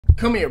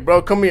Come here,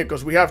 bro, come here,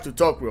 because we have to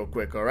talk real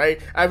quick, alright?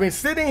 I've been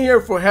sitting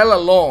here for hella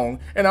long,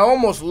 and I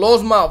almost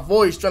lost my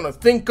voice trying to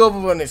think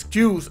of an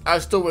excuse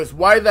as to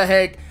why the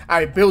heck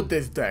I built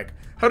this deck.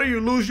 How do you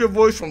lose your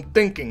voice from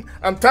thinking?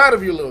 I'm tired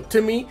of you, little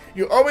Timmy.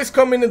 You always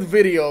come in the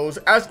videos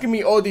asking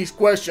me all these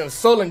questions,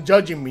 sullen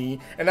judging me,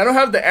 and I don't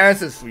have the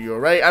answers for you,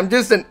 alright? I'm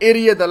just an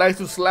idiot that likes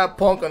to slap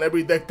punk on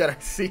every deck that I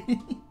see.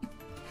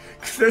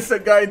 There's a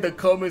guy in the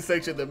comment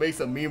section that makes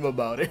a meme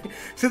about it.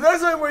 So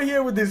that's why we're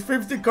here with this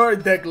 50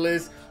 card deck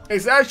list.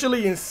 It's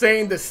actually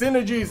insane. The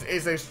synergies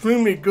is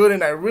extremely good,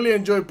 and I really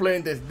enjoy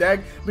playing this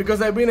deck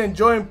because I've been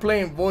enjoying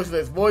playing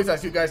Voiceless Voice,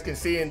 as you guys can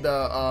see in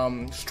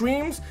the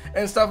streams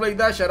and stuff like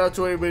that. Shout out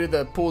to everybody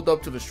that pulled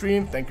up to the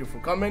stream. Thank you for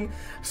coming.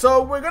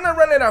 So we're gonna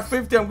run it at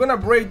 50. I'm gonna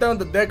break down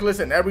the deck list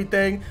and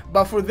everything,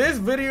 but for this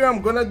video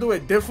I'm gonna do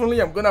it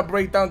differently. I'm gonna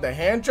break down the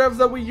hand traps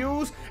that we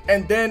use,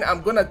 and then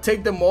I'm gonna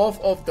take them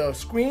off of the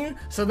screen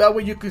so that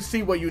way you can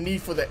see what you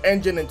need for the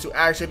engine and to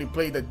actually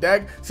play the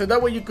deck, so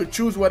that way you could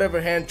choose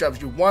whatever hand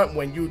traps you want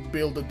when you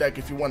build the deck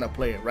if you want to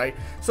play it, right?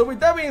 So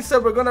with that being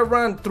said, we're gonna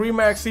run 3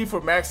 Max C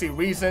for Max C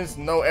reasons.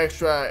 No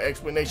extra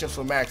explanations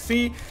for Max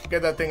C.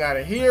 Get that thing out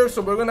of here.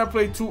 So we're gonna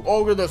play 2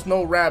 Ogre There's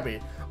No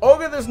Rabbit.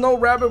 Ogre There's No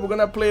Rabbit, we're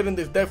gonna play it in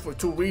this deck for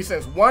 2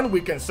 reasons. 1,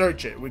 we can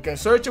search it. We can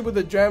search it with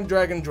the Jam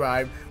Dragon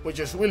Drive, which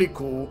is really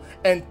cool.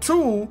 And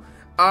 2,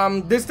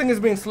 this thing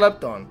is being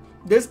slept on.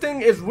 This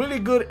thing is really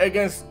good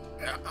against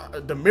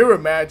the mirror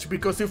match,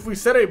 because if we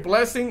set a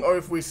blessing or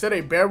if we set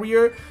a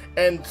barrier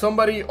and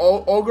somebody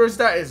ogres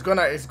that, it's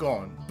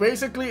gone.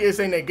 Basically, it's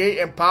a negate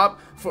and pop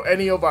for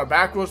any of our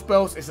back row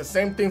spells. It's the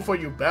same thing for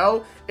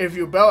Duel. If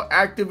Duel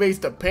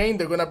activates the pain,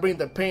 they're gonna bring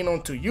the pain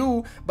onto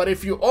you, but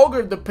if you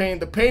ogre the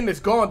pain is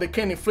gone. They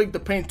can't inflict the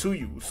pain to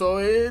you. So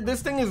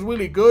this thing is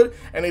really good,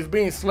 and it's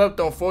being slept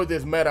on for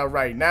this meta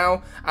right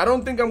now. I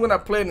don't think I'm gonna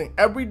play it in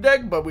every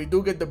deck, but we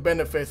do get the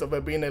benefits of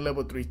it being a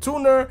level 3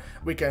 tuner.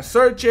 We can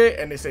search it,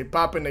 and it's a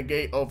pop and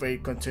negate of a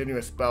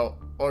continuous spell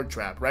or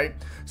trap, right?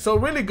 So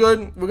really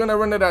good. We're gonna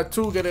run it at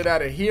 2, get it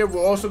out of here.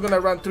 We're also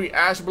gonna run 3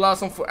 Ash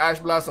Blossom for Ash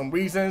Blossom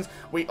reasons.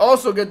 We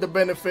also get the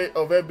benefit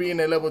of it being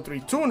a level 3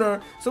 tuner,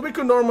 so we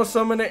can normal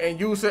summon it and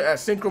use it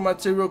as synchro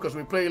material, because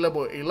we play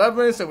level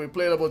 11s and we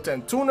play level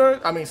 10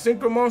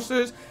 synchro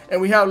monsters,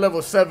 and we have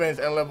level 7s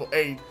and level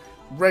 8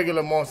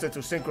 regular monster to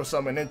synchro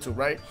summon into,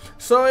 right?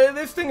 So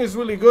this thing is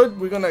really good.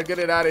 We're gonna get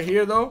it out of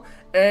here though,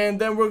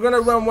 and then we're gonna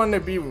run 1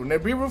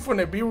 Nibiru for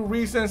Nibiru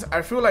reasons.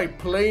 I feel like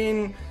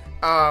playing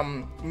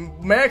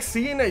Max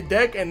C in a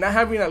deck and not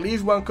having at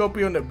least 1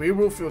 copy on the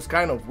Nibiru feels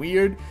kind of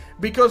weird,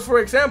 because for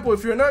example,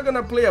 if you're not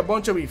gonna play a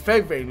bunch of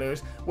effect veilers,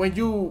 when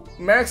you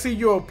Max C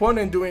your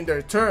opponent during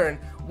their turn,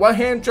 what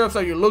hand traps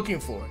are you looking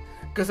for?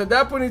 Because at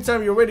that point in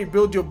time, you already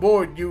built your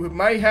board. You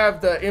might have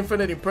the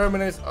infinite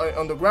impermanence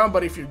on the ground,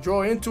 but if you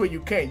draw into it,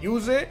 you can't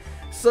use it.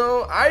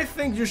 So I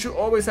think you should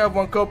always have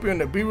 1 copy on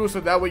the Nibiru,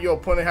 so that way your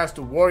opponent has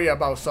to worry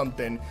about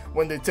something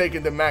when they're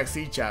taking the Max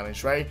C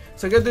challenge, right?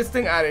 So get this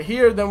thing out of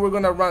here. Then we're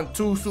gonna run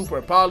 2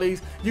 Super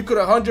Polys. You could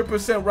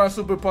 100% run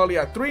Super Poly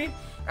at 3.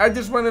 I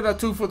just run it at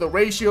 2 for the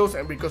ratios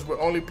and because we're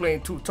only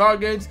playing 2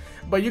 targets,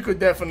 but you could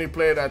definitely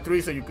play it at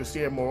 3 so you could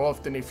see it more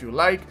often if you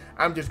like.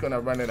 I'm just gonna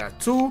run it at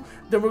 2.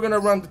 Then we're gonna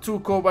run the 2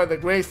 Cold by the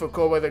Graves for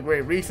Cold by the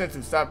Grave reasons,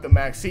 to stop the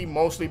Max C,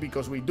 mostly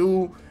because we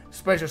do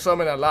special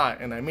summon a lot,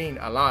 and I mean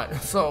a lot.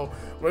 So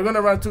we're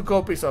gonna run 2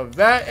 copies of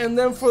that, and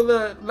then for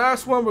the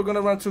last one, we're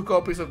gonna run 2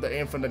 copies of the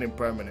Infinite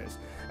Impermanence.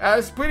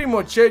 That's pretty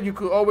much it. You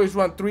could always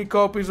run 3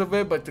 copies of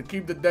it, but to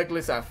keep the deck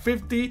list at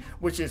 50,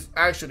 which is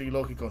actually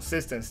low-key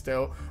consistent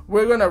still,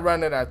 we're gonna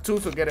run it at 2,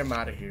 so get him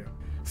out of here.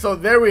 So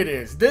there it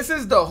is. This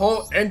is the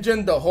whole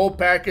engine, the whole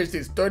package.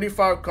 These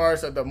 35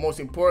 cards are the most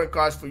important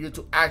cards for you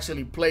to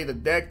actually play the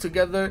deck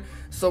together.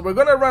 So we're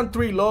gonna run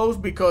 3 lows,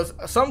 because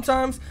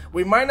sometimes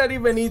we might not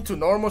even need to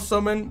normal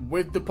summon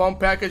with the pump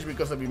package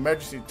because of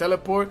emergency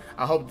teleport.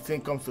 I hope the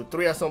thing comes to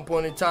 3 at some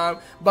point in time,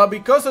 but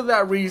because of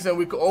that reason,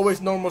 we could always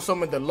normal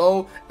summon the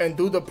low and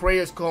do the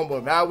prayers combo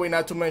that way.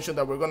 Not to mention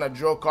that we're gonna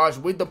draw cards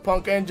with the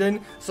punk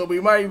engine, so we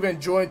might even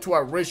join to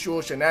our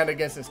ritual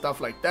shenanigans and stuff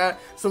like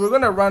that. So we're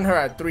gonna run her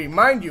at 3.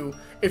 Mind you,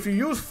 if you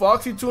use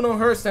Foxy Tune on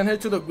her, send her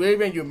to the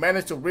graveyard, and you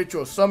manage to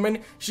ritual summon,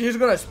 she's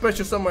gonna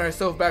special summon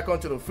herself back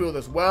onto the field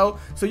as well.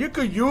 So you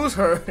could use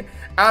her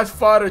as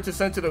fodder to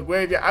send to the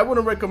graveyard. I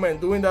wouldn't recommend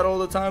doing that all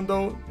the time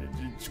though,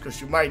 because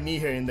you might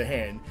need her in the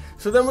hand.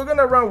 So then we're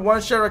gonna run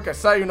 1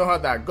 Sharakasai, you know how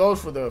that goes,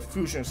 for the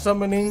fusion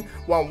summoning,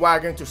 1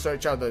 Wagon to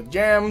search out the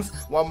jams,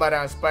 1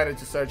 Madame Spider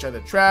to search out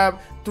the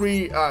trap,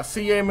 3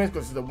 Sea Aimers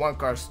because it's the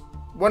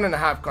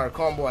 1.5 card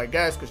combo, I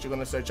guess, because you're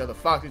gonna search out the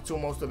Foxy 2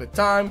 most of the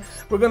time.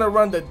 We're gonna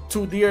run the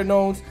 2 Deer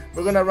Nodes.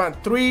 We're gonna run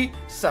 3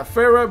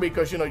 Saphira,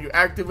 because you know, you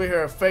activate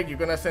her effect, you're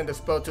gonna send the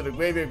spell to the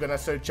graveyard, you're gonna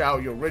search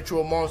out your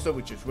ritual monster,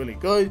 which is really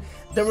good.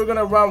 Then we're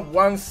gonna run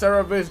 1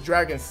 Ceravis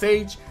Dragon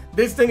Sage.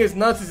 This thing is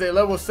nuts. It's a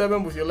level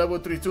 7 with your level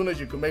 3 tuners.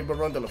 You can make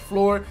Baron de la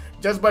Flor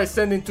just by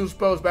sending 2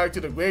 spells back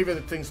to the graveyard.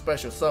 The thing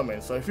special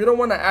summon. So if you don't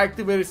want to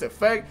activate its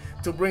effect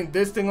to bring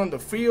this thing on the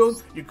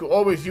field, you could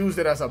always use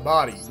it as a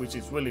body, which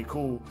is really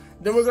cool.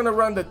 Then we're gonna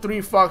run the 3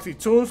 Foxy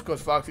Tunes,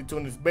 because Foxy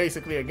Tune is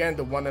basically again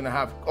the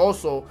 1.5,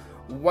 also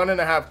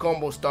 1.5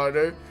 combo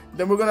starter.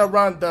 Then we're gonna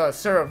run the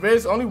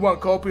Seravis, only 1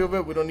 copy of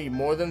it. We don't need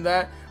more than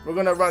that. We're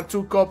gonna run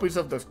 2 copies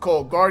of the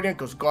Cold Guardian,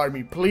 because guard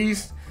me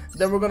please.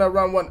 Then we're gonna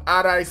run 1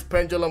 Odd-Eyes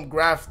Pendulum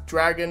Graph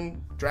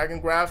Dragon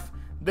Graph.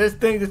 This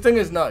thing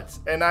is nuts,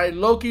 and I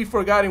low-key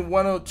forgot in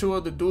 1 or 2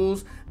 of the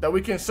duels that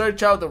we can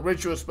search out the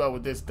ritual spell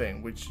with this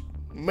thing, which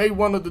made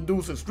one of the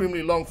duels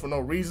extremely long for no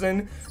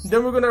reason.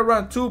 Then we're gonna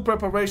run 2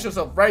 preparations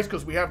of rights,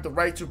 because we have the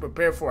right to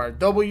prepare for our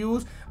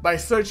W's by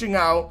searching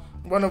out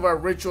one of our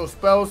ritual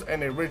spells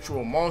and a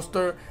ritual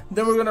monster.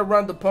 Then we're gonna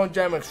run the Punch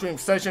Jam Extreme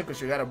Session, because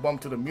you gotta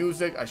bump to the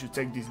music. I should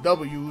take these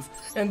W's,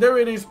 and there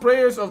it is.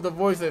 Prayers of the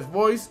Voiceless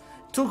Voice,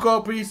 2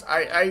 copies.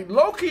 I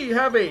low-key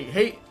have a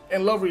hate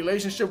and love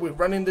relationship with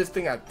running this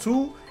thing at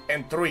 2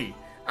 and 3.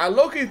 I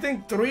low-key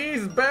think 3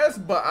 is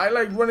best, but I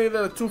like running it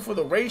at 2 for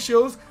the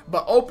ratios,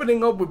 but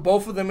opening up with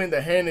both of them in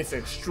the hand is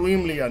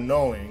extremely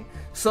annoying.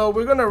 So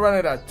we're gonna run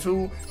it at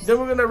 2. Then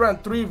we're gonna run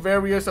 3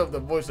 Variants of the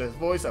Voiceless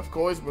Voice, of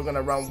course. We're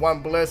gonna run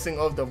 1 Blessing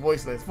of the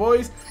Voiceless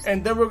Voice,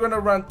 and then we're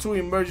gonna run 2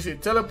 Emergency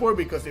Teleport,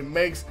 because it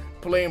makes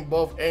playing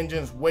both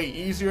engines way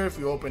easier if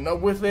you open up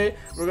with it.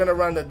 We're gonna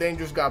run the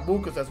Dangerous Gabu,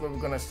 because that's what we're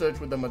gonna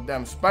search with the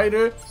Madame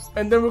Spider.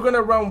 And then we're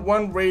gonna run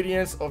 1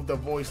 Radiance of the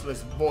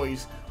Voiceless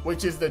Voice,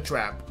 which is the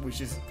Trap,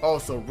 which is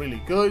also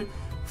really good.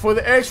 For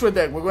the extra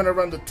deck, we're gonna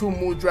run the 2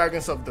 Moon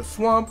Dragons of the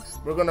Swamp.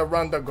 We're gonna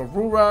run the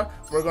Garura.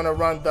 We're gonna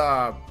run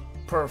the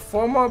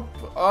Performa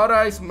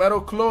Odd-Eyes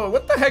Metal Claw.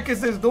 What the heck is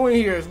this doing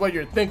here is what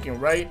you're thinking,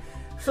 right?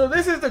 So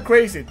this is the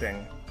crazy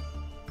thing.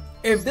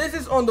 If this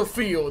is on the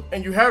field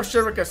and you have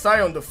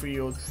Shirikasai on the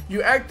field,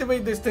 you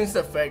activate this thing's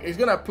effect. It's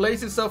gonna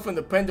place itself in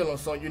the Pendulum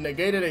Zone. You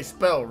negated a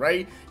spell,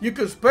 right? You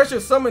could special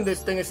summon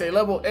this thing. It's a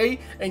level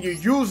 8, and you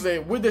use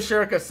it with the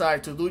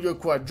Shirikasai to do your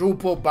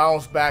quadruple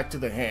bounce back to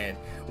the hand,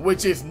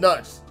 which is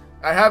nuts.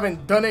 I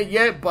haven't done it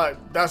yet, but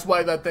that's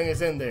why that thing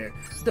is in there.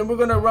 Then we're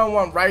gonna run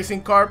 1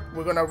 Rising Carp.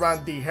 We're gonna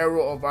run the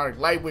Hero of Arc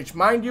Light, which,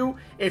 mind you,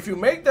 if you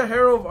make the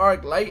Hero of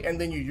Arc Light and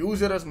then you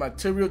use it as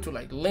material to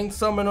like link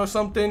summon or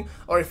something,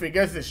 or if it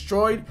gets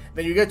destroyed,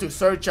 then you get to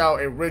search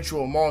out a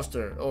ritual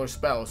monster or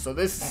spell. So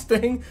this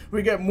thing,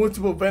 we get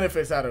multiple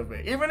benefits out of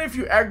it. Even if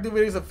you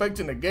activate its effect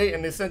to negate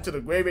and it's sent to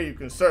the graveyard, you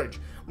can search,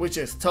 which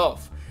is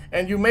tough.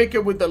 And you make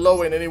it with the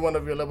low in any one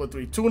of your level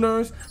 3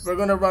 tuners. We're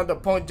gonna run the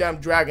Punch Jam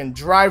Dragon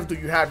Drive. Do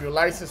you have your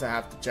license? I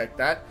have to check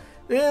that.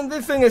 And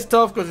this thing is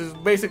tough because it's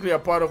basically a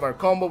part of our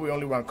combo. We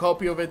only run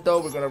copy of it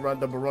though. We're gonna run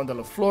the Baron de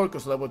la Flor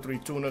because level 3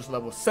 tuners,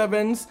 level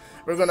 7s.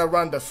 We're gonna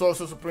run the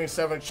Sorcerer Supreme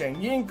 7 Cheng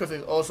Yin because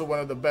it's also one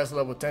of the best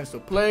level 10s to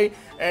play.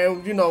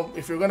 And you know,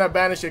 if you're gonna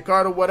banish a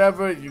card or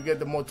whatever, you get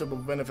the multiple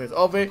benefits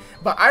of it.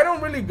 But I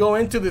don't really go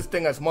into this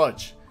thing as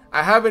much.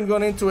 I haven't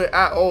gone into it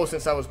at all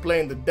since I was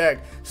playing the deck.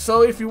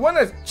 So if you want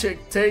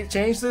to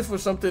change this for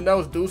something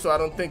else, do so. I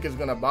don't think it's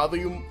going to bother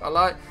you a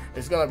lot.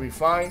 It's going to be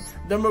fine.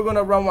 Then we're going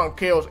to run 1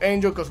 Chaos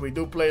Angel because we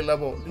do play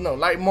level,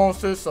 light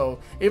monsters. So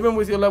even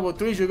with your level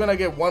 3s, you're going to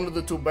get one of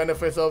the 2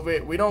 benefits of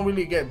it. We don't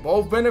really get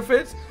both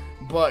benefits,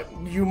 but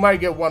you might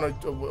get one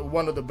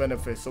of the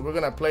benefits. So we're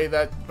gonna play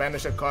that,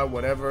 banish a card,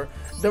 whatever.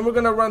 Then we're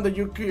gonna run the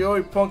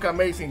Yukiyoi Punk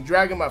Amazing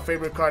Dragon, my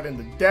favorite card in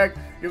the deck.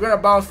 You're gonna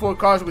bounce 4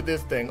 cards with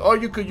this thing, or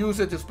you could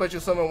use it to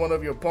special summon one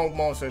of your Punk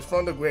monsters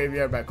from the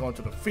graveyard back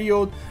onto the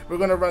field. We're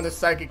gonna run the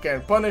Psychic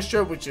and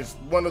Punisher, which is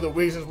one of the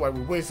reasons why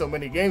we win so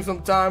many games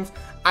sometimes.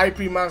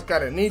 IP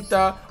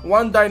Mascarenita,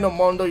 1 Dino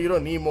Mondo. You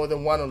don't need more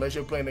than 1 unless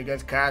you're playing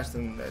against cast,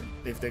 and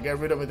if they get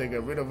rid of it, they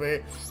get rid of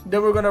it.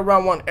 Then we're gonna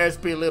run 1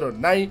 SP Little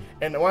Knight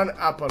and 1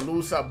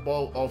 Appaloosa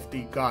Bow of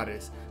the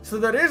Goddess. So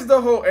that is the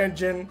whole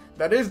engine,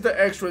 that is the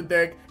extra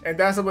deck, and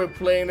that's how we're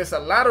playing. There's a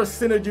lot of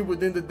synergy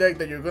within the deck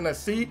that you're gonna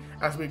see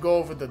as we go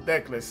over the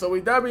deck list. So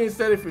with that being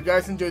said, if you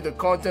guys enjoyed the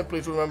content,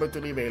 please remember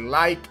to leave a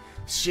like,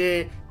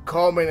 share,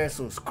 comment, and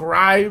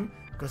subscribe,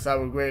 because I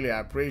would greatly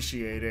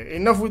appreciate it.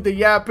 Enough with the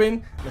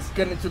yapping, let's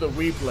get into the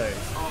replay.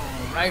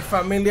 Alright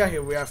familia,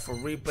 here we are for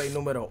replay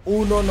numero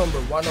 1, number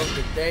 1 of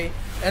the day.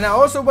 And I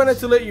also wanted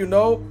to let you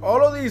know,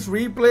 all of these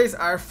replays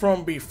are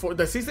from before.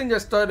 The season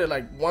just started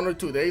like 1 or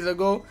 2 days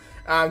ago.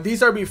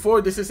 These are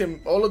before, this is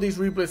in, all of these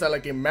replays are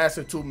like in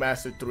Master 2,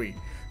 Master 3.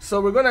 So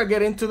we're gonna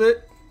get into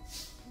it.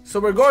 So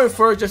we're going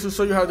first just to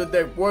show you how the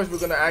deck works. We're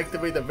gonna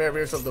activate the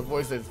Variants of the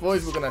Voiceless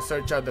Voice. We're gonna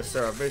search out the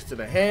Seravis to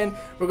the hand.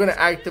 We're gonna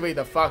activate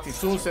the Foxy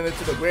Tune, send it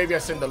to the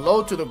graveyard, send the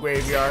load to the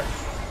graveyard.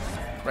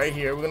 Right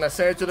here, we're gonna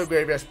send it to the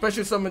graveyard.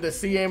 Special summon the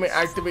CM and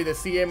activate the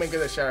CM and get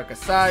the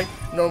Shirikasai.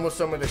 Normal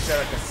summon the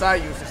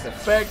Shirikasai, use this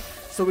effect.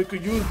 So we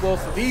could use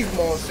both of these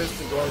monsters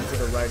to go into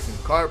the Rising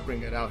Carp.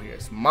 Bring it out here,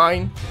 it's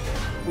mine.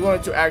 We're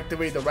going to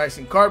activate the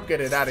Rising Carp,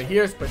 get it out of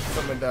here. Special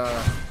summon the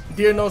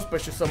Deerno,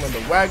 special summon the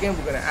wagon.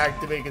 We're gonna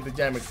activate Get the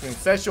Jam Extreme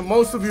Session.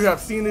 Most of you have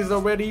seen this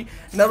already.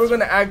 Now we're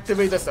gonna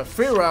activate the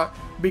Saphira,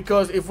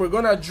 because if we're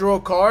gonna draw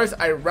cards,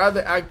 I'd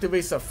rather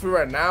activate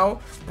Saphira now,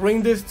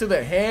 bring this to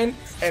the hand,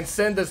 and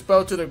send the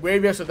spell to the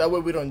graveyard, so that way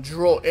we don't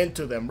draw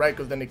into them, right?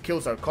 Because then it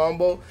kills our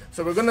combo.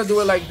 So we're gonna do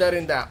it like that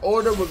in that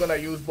order. We're gonna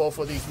use both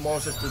of these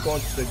monsters to go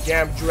into the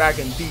Jam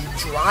Dragon D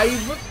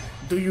Drive.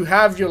 Do you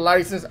have your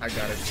license? I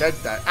gotta check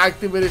that.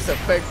 Activate this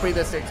effect, pay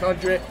the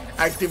 600,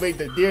 activate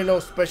the Deerno,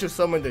 special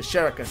summon the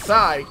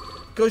Shirakasai,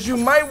 because you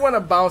might want to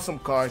bounce some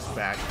cards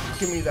back.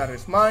 Give me that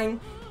as mine.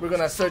 We're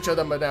gonna search out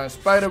the Madame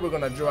Spider. We're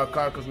gonna draw a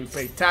card because we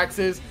pay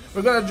taxes.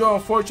 We're gonna draw,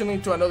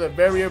 unfortunately, to another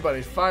barrier, but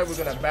it's fine. We're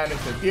gonna banish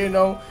the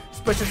Deerno,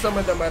 special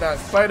summon the Madame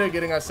Spider,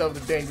 getting ourselves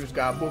the Dangerous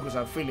Gabu because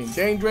I'm feeling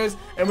dangerous,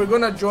 and we're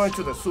gonna draw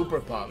into the Super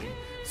Poly.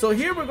 So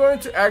here we're going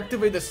to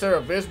activate the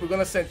Ceravis. We're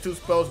gonna send 2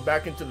 spells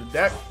back into the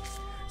deck,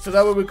 so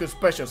that way we could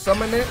special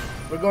summon it.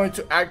 We're going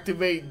to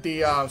activate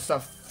the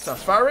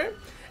Safari,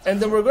 and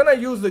then we're gonna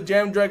use the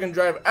Jam Dragon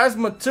Drive as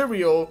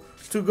material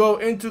to go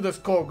into the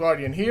Skull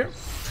Guardian here.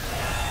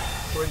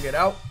 Bring it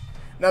out.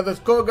 Now the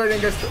Skull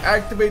Guardian gets to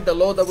activate. The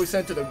load that we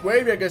sent to the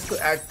graveyard gets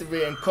to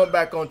activate and come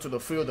back onto the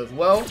field as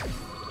well.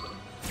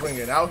 Bring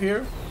it out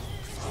here.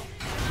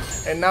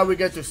 And now we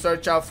get to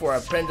search out for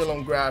a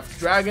Pendulum Graph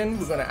Dragon.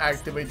 We're gonna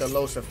activate the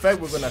Los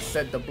effect. We're gonna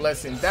set the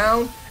Blessing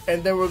down,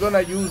 and then we're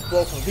gonna use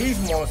both of these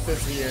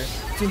monsters here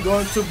to go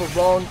into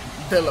Baron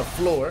de la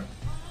Fleur.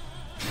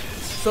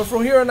 So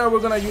from here on out, we're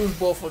gonna use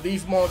both of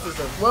these monsters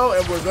as well,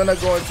 and we're gonna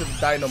go into the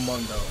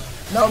Dynamondo.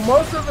 Now,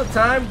 most of the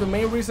time, the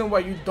main reason why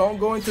you don't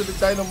go into the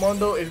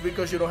Dynamondo is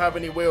because you don't have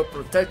any way of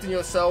protecting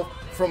yourself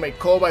from a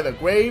call by the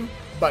grave,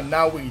 but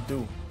now we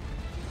do.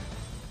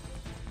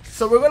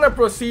 So we're gonna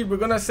proceed. We're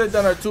gonna set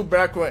down our 2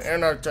 backrow and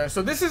end our turn.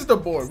 So this is the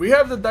board. We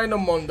have the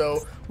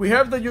Dynamondo, we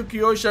have the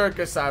Yu-Gi-Oh!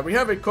 Shirakasai, we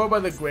have a Call by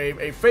the Grave,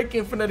 a fake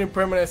Infinite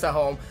Impermanence at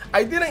home.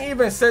 I didn't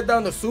even set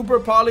down the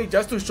Super Poly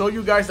just to show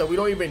you guys that we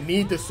don't even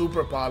need the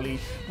Super Poly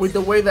with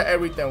the way that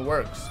everything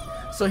works.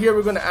 So here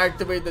we're gonna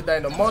activate the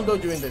Dynamondo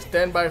during the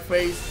standby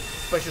phase,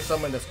 special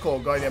summon the Skull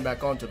Guardian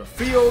back onto the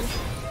field,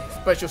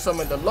 special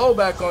summon the Low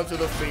back onto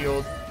the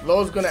field.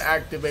 Low's gonna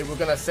activate. We're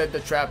gonna set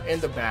the trap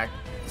in the back.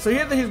 So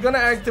here he's gonna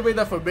activate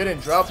the Forbidden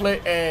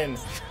Droplet, and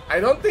I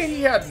don't think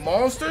he had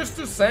monsters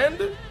to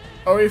send,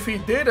 or if he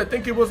did, I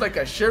think it was like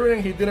a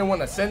Sharon. He didn't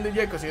want to send it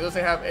yet because he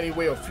doesn't have any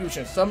way of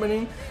fusion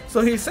summoning.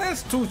 So he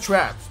sends 2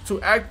 traps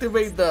to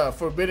activate the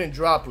Forbidden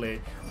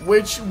Droplet,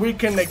 which we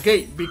can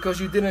negate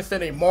because you didn't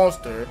send a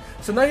monster.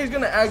 So now he's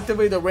gonna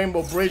activate the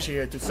Rainbow Bridge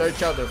here to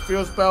search out the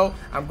field spell.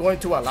 I'm going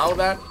to allow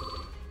that,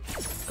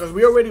 because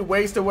we already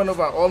wasted one of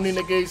our Omni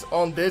Negates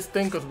on this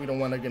thing because we don't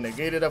want to get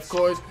negated, of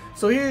course.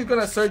 So he's going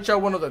to search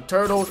out one of the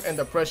turtles and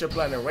the Pressure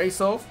Planet Race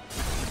Off.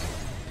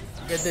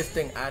 Get this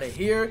thing out of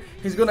here.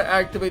 He's going to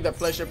activate the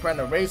Pressure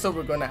Planet Race Off.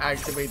 We're going to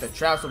activate the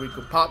trap so we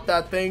could pop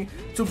that thing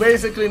to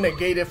basically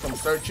negate it from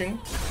searching.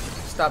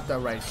 Stop that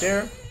right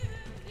there.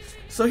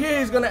 So here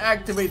he's going to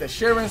activate the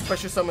Sharon,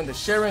 special summon the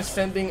Sharon,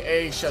 sending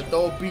a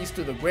Shadow Beast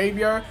to the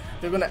graveyard.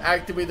 They're going to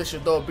activate the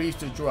Shadow Beast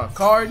to draw a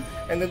card,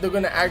 and then they're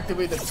going to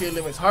activate the Tear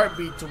Limit's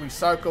Heartbeat to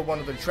recycle one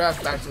of the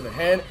traps back to the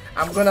hand.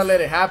 I'm going to let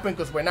it happen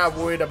because we're not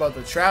worried about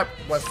the trap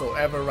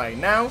whatsoever right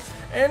now.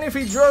 And if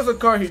he draws a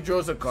card, he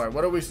draws a card.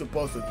 What are we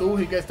supposed to do?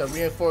 He gets the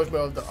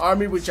Reinforcement of the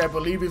Army, which I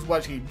believe is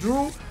what he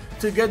drew.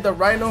 To get the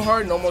Rhino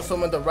Heart, normal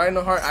summon the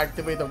Rhino Heart,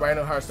 activate the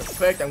Rhino Heart's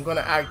effect. I'm going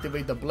to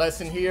activate the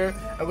Blessing here.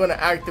 I'm going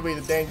to activate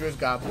the Dangerous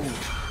Gabu.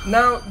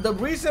 Now, the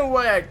reason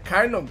why I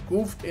kind of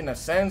goofed in a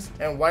sense,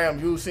 and why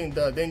I'm using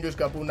the Dangerous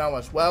Gabu now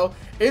as well,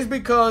 is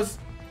because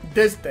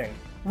this thing.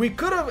 We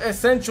could have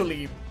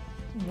essentially,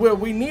 where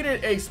we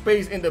needed a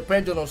space in the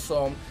Pendulum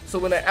Zone, so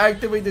when I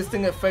activate this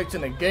thing effect to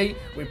negate,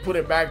 we put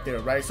it back there,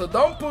 right? So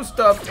don't put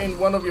stuff in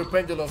one of your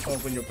Pendulum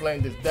Zones when you're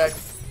playing this deck.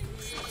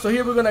 So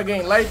here we're going to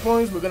gain life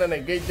points. We're going to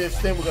negate this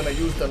thing. We're going to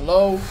use the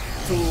Low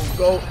to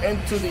go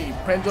into the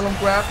Pendulum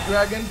Graph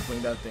Dragon.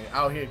 Bring that thing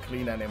out here.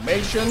 Clean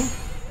animation.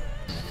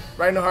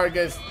 Rhino Heart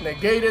gets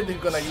negated. He's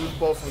going to use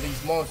both of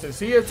these monsters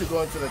here to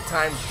go into the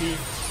Time Thief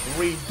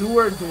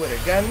Redoer. Do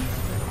it again.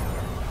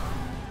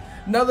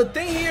 Now the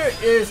thing here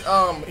is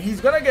he's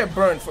going to get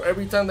burned for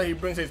every time that he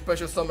brings a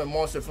special summon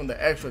monster from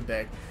the extra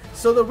deck.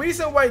 So the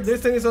reason why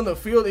this thing is on the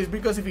field is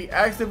because if he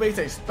activates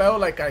a spell,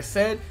 like I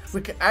said, we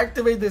can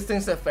activate this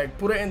thing's effect,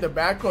 put it in the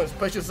back row, and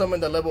special summon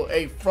the level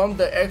 8 from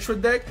the extra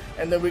deck,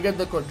 and then we get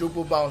the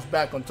quadruple bounce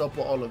back on top of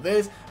all of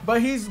this.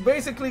 But he's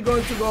basically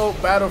going to go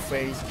battle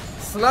phase,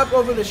 slap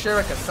over the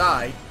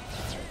Shirakasai,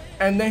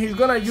 and then he's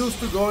gonna use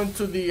to go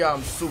into the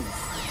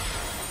Seuss.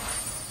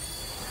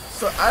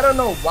 So I don't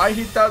know why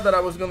he thought that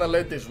I was gonna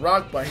let this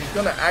rock, but he's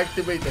gonna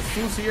activate the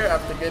Seuss here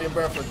after getting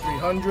burned for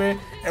 300,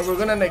 and we're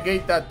gonna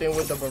negate that thing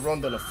with the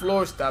Baron de la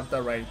Fleur. Stop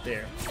that right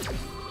there.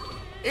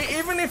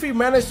 Even if he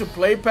managed to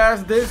play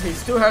past this, he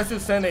still has to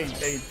send a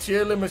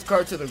Tier Limits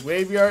card to the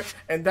graveyard,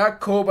 and that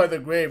Call by the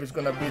Grave is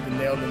gonna be the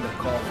nail in the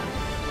coffin.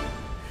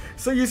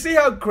 So you see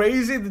how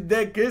crazy the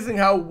deck is and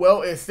how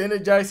well it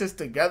synergizes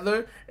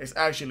together? It's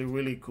actually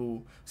really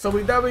cool. So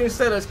with that being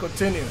said, let's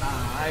continue.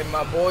 Alright,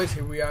 my boys,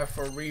 here we are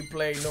for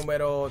replay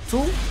numero 2,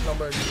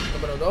 numero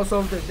 2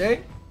 of the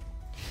day.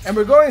 And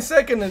we're going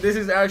second, and this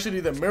is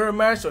actually the mirror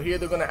match. So here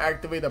they're going to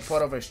activate the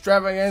Pot of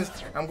Extravagance.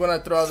 I'm going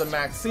to throw out the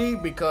Max C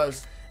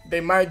because they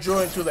might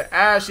draw into the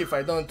Ash if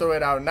I don't throw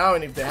it out now,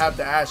 and if they have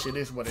the Ash, it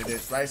is what it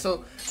is, right?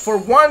 So for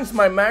once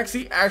my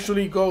Maxi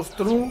actually goes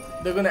through,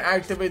 they're going to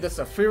activate the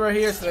Saphira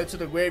here, send it to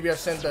the graveyard,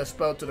 send the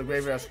spell to the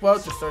graveyard as well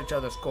to search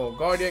out the Skull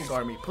Guardian.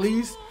 Guard me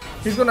please.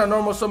 He's going to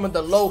normal summon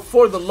the low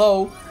for the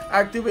low,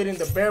 activating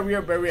the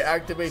barrier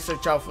activate,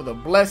 search out for the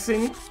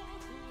blessing.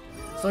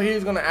 So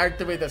he's going to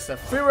activate the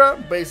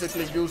Saphira,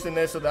 basically using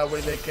it so that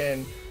way they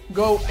can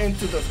go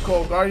into the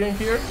Skull Guardian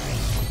here,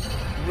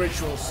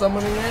 ritual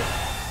summoning it,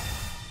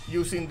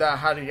 using the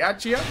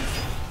Hariachia.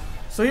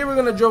 So here we're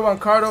going to draw one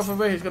card off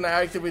of it. He's going to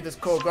activate this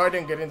Skull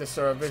Guardian, getting the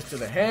Service to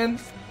the hand.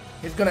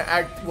 He's going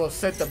to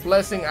set the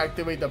blessing,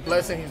 activate the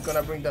blessing. He's going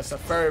to bring the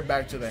Safari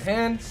back to the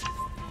hand.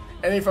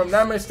 And if I'm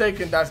not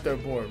mistaken, that's their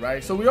board,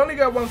 right? So we only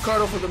got one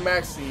card off of the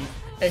Maxi,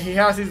 and he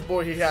has his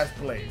board, he has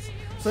plays.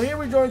 So here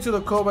we go into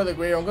the Call by the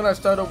Grave. I'm going to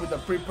start off with the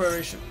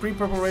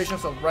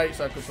pre-preparations of right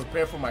so I can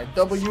prepare for my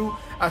W.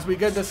 As we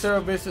get the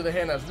Service to the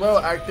hand as well,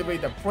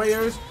 activate the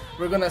prayers.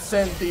 We're going to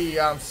send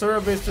the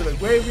Service to the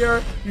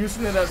graveyard,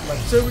 using it as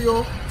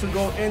material to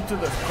go into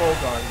the Skull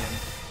Guardian.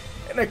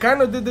 And I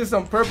kind of did this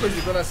on purpose.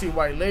 You're going to see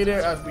why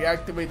later as we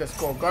activate the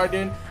Skull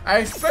Guardian. I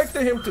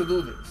expected him to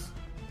do this.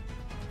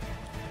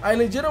 I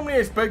legitimately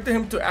expected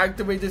him to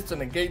activate this to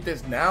negate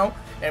this now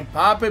and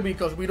pop it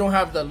because we don't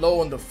have the low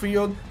on the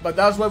field, but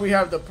that's why we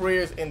have the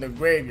prayers in the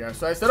graveyard.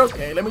 So I said,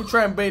 okay, let me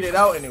try and bait it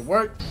out, and it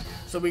worked.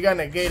 So we got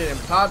negated and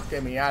popped,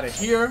 get me out of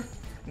here.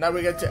 Now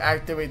we get to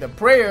activate the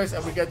prayers,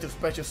 and we get to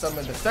special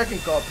summon the second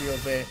copy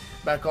of it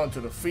back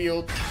onto the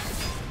field.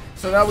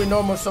 So now we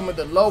normal summon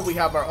the low, we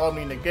have our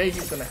Omni negate,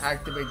 he's going to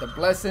activate the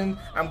blessing.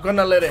 I'm going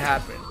to let it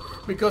happen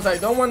because I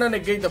don't want to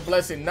negate the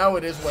blessing. Now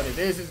it is what it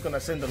is. He's going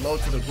to send the low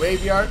to the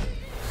graveyard.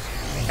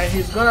 And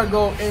he's gonna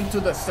go into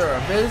the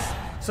Service.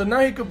 So now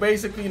he could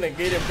basically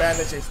negate and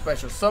banish a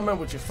special summon,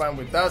 which is fine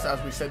with us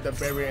as we set the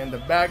barrier in the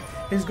back.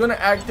 He's gonna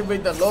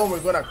activate the low. We're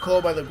gonna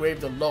Call by the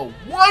Grave the low.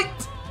 What?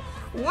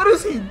 What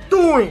is he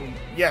doing?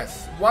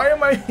 Yes. Why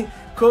am I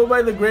Call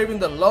by the Grave in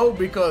the low?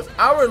 Because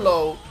our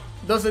low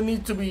doesn't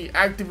need to be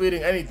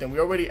activating anything. We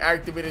already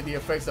activated the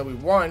effects that we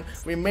want.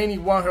 We mainly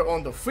want her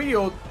on the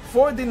field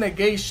for the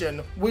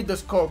negation with the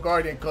Skull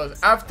Guardian,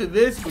 because after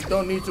this we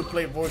don't need to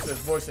play Voiceless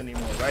Voice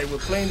anymore, right? We're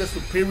playing the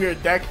superior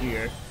deck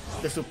here,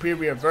 the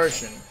superior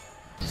version.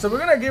 So we're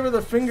gonna give her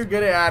the finger,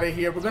 get it out of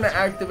here. We're gonna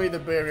activate the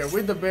barrier.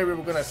 With the barrier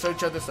we're gonna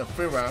search out the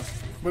Saphira.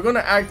 We're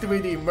gonna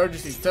activate the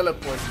emergency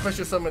teleport,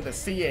 special summon the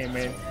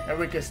CA-Man, and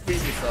we can speed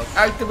this up.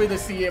 Activate the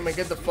CA-Man,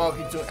 get the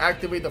Foggy Tune,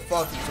 activate the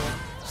Foggy Tune.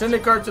 Send the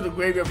card to the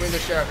graveyard, bring the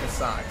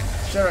Sharakasai.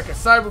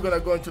 Sharakasai, we're going to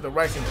go into the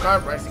Rising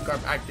Carp. Rising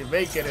Carp,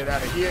 activate, get it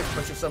out of here.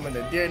 Special summon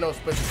the Deer Note,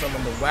 special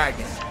summon the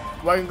Wagon.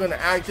 Wagon going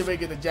to activate,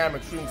 get the Jam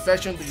Extreme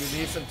Session to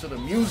listen to the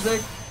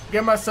music.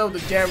 Get myself the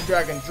Jam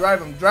Dragon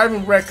Drive. I'm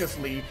driving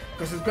recklessly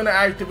because it's going to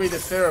activate the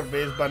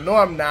Seraphis, but no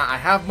I'm not. I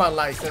have my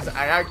license.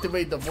 I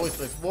activate the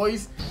Voiceless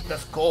Voice.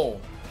 That's cool.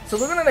 So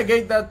we're going to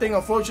negate that thing.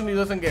 Unfortunately, it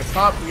doesn't get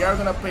popped. We are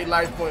going to pay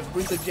life points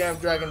with the Jam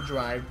Dragon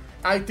Drive.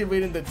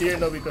 Activating the Deer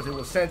Note because it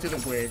was sent to the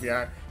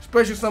graveyard.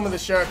 Special summon the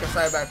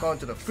Sharakasai back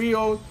onto the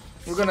field.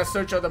 We're going to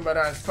search out the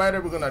Madame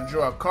Spider. We're going to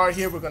draw a card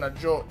here. We're going to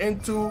draw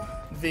into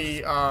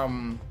the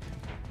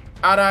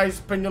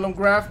Arais Pendulum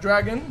Graph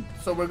Dragon.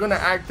 So we're going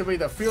to activate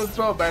the field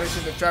spell,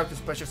 banishing the trap to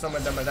special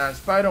summon the Madame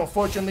Spider.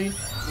 Unfortunately,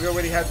 we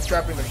already had the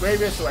trap in the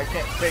graveyard, so I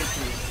can't pay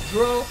to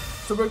draw.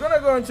 So we're going to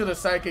go into the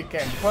Psychic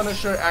Camp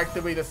Punisher,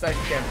 activate the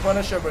Psychic Camp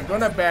Punisher. We're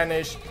going to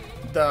banish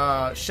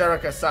the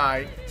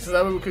Sharakasai so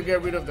that way we could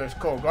get rid of the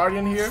Skull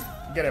Guardian here,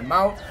 get him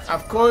out.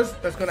 Of course,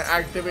 that's going to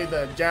activate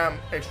the Jam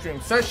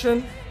Extreme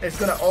Session. It's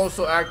going to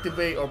also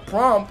activate or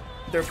prompt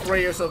their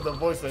prayers of the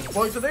Voiceless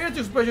Voice. So they get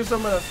to special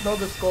summon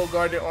another Skull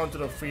Guardian onto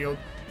the field.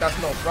 That's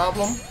no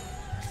problem.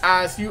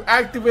 As you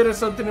activated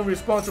something in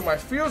response to my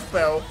field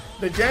spell,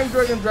 the Jam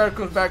Dragon Drive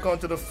comes back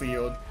onto the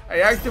field. I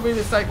activate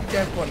the Psychic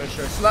Camp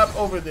Punisher, slap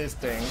over this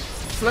thing,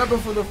 slap him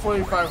for the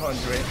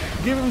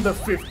 4,500, give him the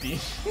 50.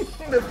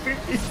 The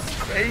 50 is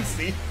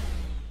crazy.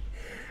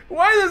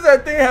 Why does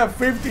that thing have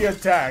 50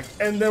 attack?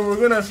 And then we're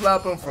gonna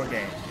slap him for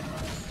game.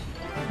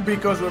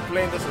 Because we're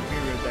playing the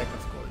superior deck,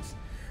 of course.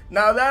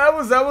 Now that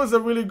was a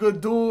really good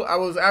duel. I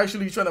was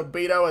actually trying to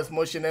bait out as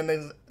much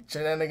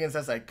shenanigans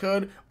as I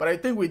could, but I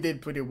think we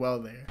did pretty well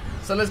there.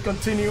 So let's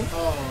continue.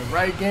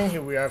 Alright gang,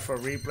 here we are for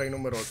replay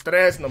numero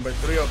 3, number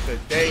 3 of the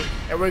day.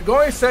 And we're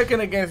going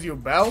second against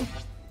Duel.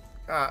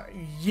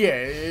 Yeah,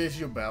 it is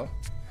Duel.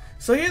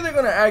 So here they're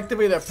going to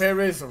activate the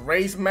Paris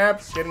race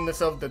map, getting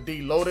themselves the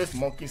D-Lotus,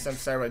 Monkey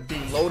Samsara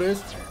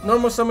D-Lotus.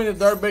 Normal summon the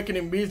Dark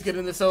Beckoning Beast,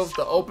 getting themselves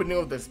the opening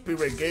of the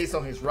Spirit Gates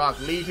on his Rock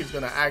League. He's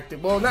going to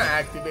activate, well not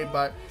activate,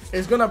 but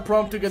it's going to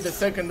prompt to get the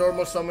second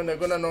normal summon. They're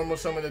going to normal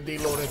summon the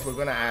D-Lotus. We're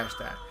going to ash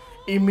that.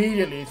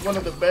 immediately. It's one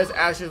of the best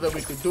Ashes that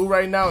we could do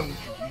right now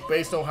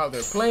based on how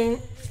they're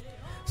playing.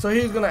 So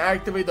he's going to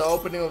activate the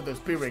opening of the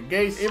Spirit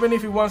Gates. Even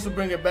if he wants to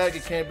bring it back,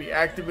 it can't be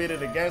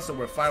activated again, so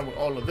we're fine with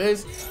all of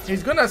this.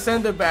 He's going to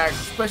send it back,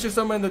 special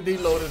summon the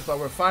D-Lotus, but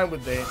we're fine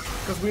with it.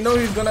 Because we know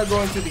he's going to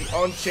go into the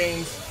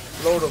Unchained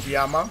Lord of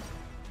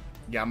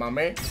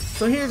Yamame.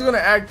 So he's going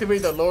to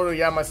activate the Lord of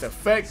Yama's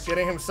effect,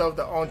 getting himself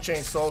the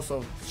Unchained Souls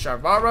of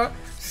Sharvara.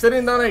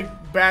 Sitting down a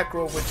back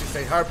row, which is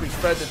a Harpy's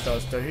Feather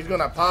Duster. He's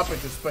gonna pop it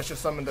to special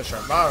summon the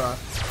Sharvara.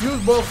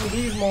 Use both of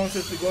these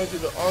monsters to go into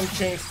the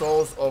Unchained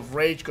Souls of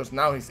Rage, because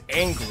now he's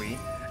angry.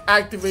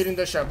 Activating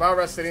the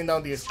Sharvara, setting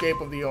down the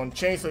escape of the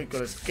Unchained so he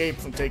could escape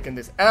from taking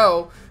this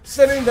L.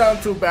 Setting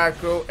down 2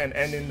 back row and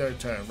ending their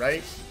turn,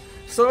 right?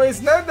 So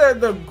it's not that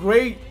the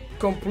great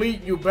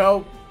complete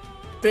Yubel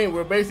thing.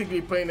 We're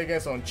basically playing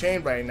against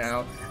Unchained right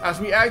now. As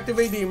we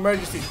activate the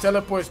emergency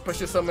teleport,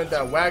 special summon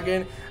that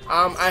wagon.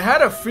 I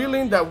had a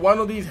feeling that one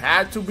of these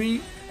had to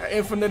be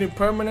infinite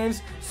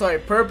impermanence, so I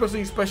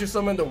purposely special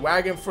summoned the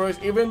wagon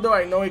first. Even though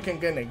I know it can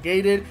get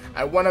negated,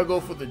 I want to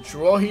go for the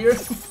draw here.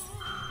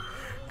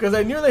 Because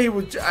I knew that he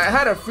would, I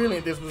had a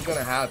feeling this was going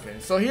to happen.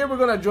 So here we're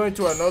going to join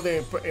to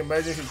another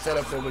emergency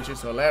teleport, which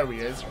is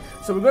hilarious.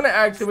 So we're going to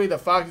activate the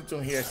Foxy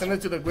Tune here, send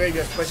it to the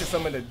graveyard, special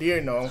summon the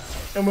Deer Gnome.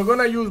 And we're going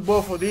to use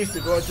both of these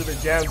to go into the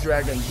Jam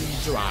Dragon D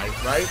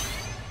drive, right?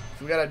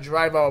 So we got to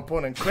drive our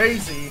opponent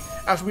crazy.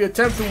 As we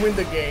attempt to win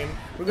the game,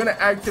 we're going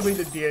to activate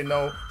the Deer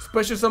Gnome,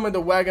 special summon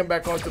the wagon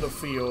back onto the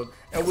field.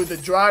 And with the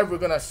drive, we're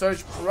going to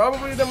search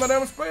probably the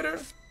Madame Spider.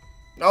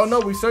 Oh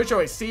no, we search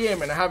our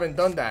CM and I haven't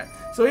done that.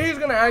 So he's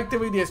going to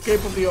activate the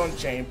Escape of the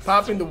Unchained,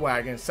 popping the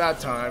wagon, sad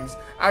times,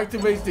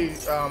 activates the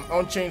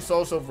Unchained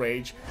Souls of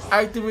Rage,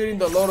 activating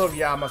the Lord of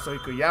Yama so he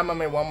could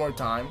Yamame one more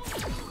time.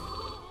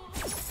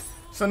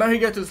 So now he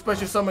gets to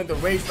special summon the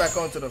Rage back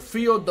onto the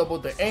field, double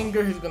the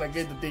Anger. He's going to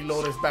get the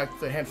D-Lotus back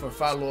to the hand for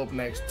follow-up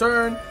next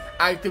turn.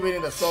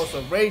 Activating the Souls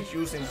of Rage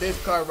using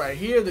this card right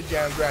here, the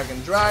Jam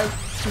Dragon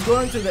Drive, to go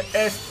into the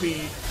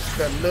SP,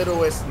 the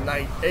Littlest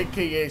Knight,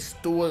 aka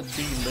Stuart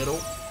D. Little.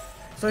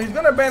 So he's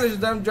going to banish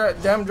the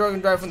Jam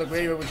Dragon Drive from the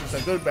graveyard, which is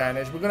a good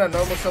banish. We're going to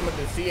normal summon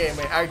the CA and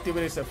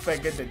activate its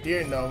effect, get the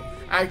Deer Gnome.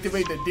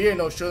 Activate the Deer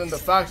Gnome, show them the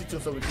Foxy Tune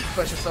so we can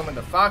special summon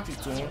the Foxy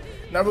Tune.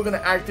 Now we're going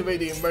to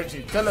activate the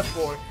Emergency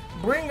Teleport,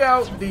 bring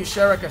out the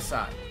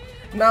Sharakasai.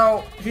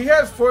 Now, he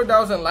has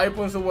 4,000 life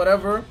points or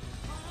whatever.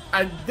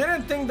 I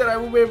didn't think that I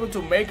would be able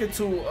to make it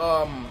to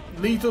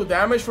lethal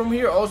damage from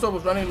here. Also, I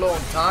was running low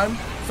on time.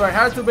 So I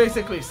had to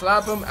basically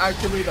slap him,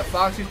 activate the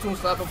Foxy Tune,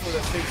 slap him for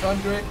the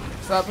 600,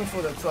 slap him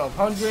for the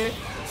 1200.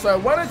 So I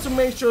wanted to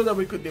make sure that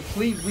we could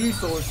deplete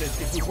resources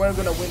if we weren't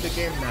going to win the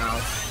game now.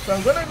 So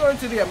I'm going to go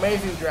into the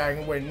Amazing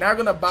Dragon. We're not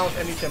going to bounce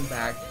anything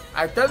back.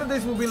 I thought that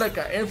this would be like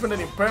an infinite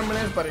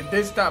impermanence, but it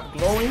did stop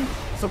glowing.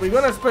 So we're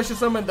going to special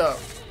summon the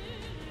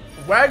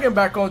wagon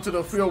back onto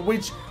the field,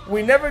 which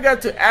we never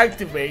got to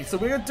activate. So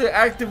we're going to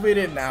activate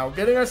it now,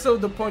 getting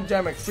ourselves the Punch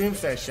Jam Extreme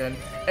session.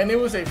 And it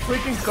was a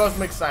freaking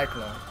Cosmic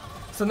Cyclone.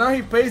 So now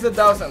he pays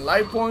 1,000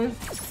 life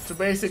points to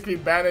basically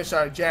banish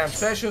our jam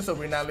session, so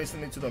we're not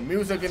listening to the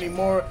music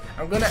anymore.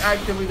 I'm going to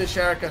activate the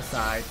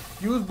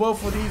Sharakasai, use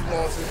both of these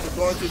monsters to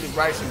go into the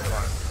Rising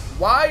card.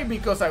 Why?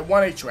 Because I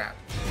want a trap.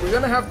 We're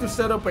going to have to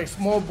set up a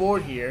small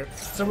board here.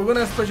 So we're going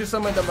to special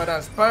summon the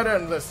Madame Spider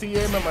and the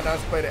CM and Madame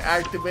Spider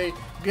activate,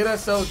 get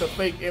ourselves the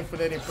fake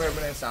infinite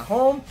impermanence at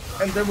home,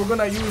 and then we're going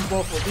to use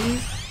both of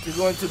these to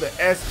go into the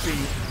SP,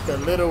 the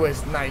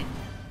Littlest Knight.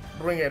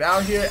 Bring it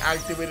out here,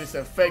 activate its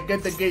effect,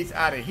 get the gates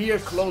out of here,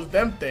 close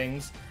them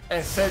things,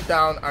 and set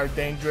down our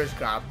dangerous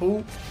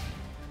Gabu.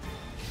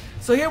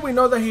 So here we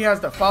know that he has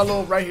the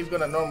follow, right? He's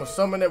going to normal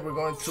summon it. We're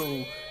going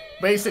to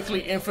basically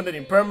infinite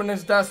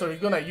impermanence that, so he's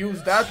going to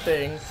use that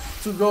thing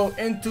to go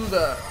into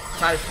the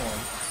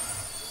Typhoon.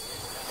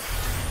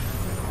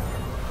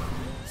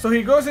 So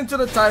he goes into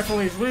the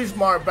Typhoon, he's really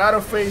smart,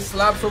 battle phase,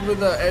 slaps over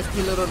the SP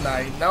Little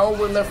Knight. Now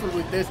we're left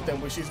with this thing,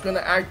 which is going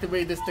to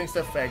activate this thing's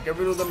effect, get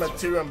rid of the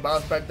material and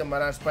bounce back the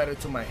Madame Spider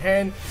to my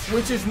hand,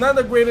 which is not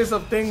the greatest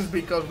of things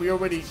because we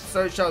already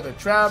searched out the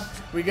trap,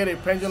 we get a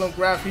Pendulum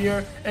Graph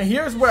here, and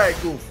here's where I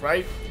goof,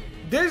 right?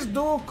 This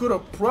duel could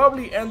have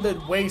probably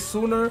ended way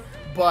sooner,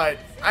 but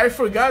I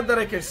forgot that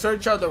I can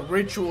search out the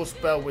ritual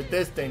spell with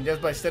this thing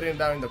just by sitting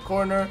down in the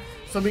corner.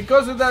 So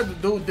because of that, the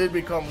duel did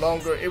become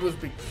longer. It was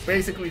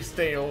basically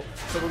stale.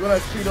 So we're going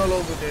to speed all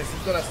over this.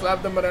 He's going to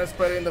slap the Madame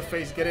Spider in the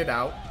face, get it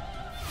out.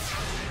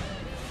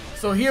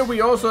 So here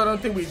we also, I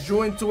don't think we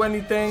drew into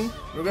anything.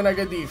 We're going to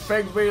get the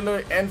Effect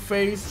Veiler, End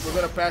Phase. We're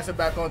going to pass it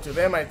back on to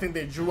them. I think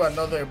they drew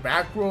another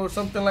back row or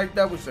something like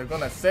that, which they're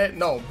going to set.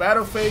 No,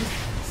 Battle Phase,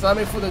 slam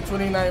it for the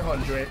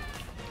 2900.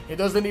 He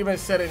doesn't even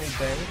set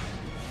anything.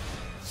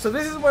 So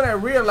this is when I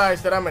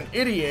realized that I'm an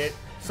idiot.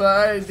 So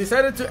I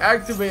decided to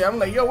activate, I'm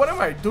like, yo, what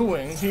am I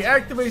doing? He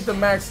activates the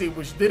Maxi,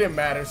 which didn't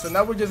matter. So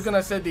now we're just going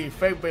to set the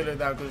Effect Veiler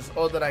down because it's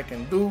all that I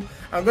can do.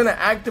 I'm going to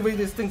activate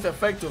this thing's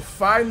effect to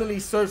finally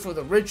search for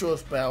the ritual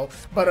spell.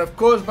 But of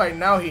course, by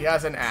now he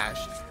hasn't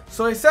ashed.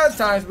 So at sad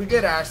times, we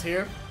get ashed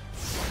here.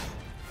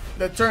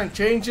 The turn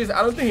changes.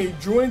 I don't think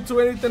he drew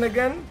into anything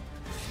again.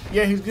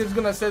 Yeah, he's just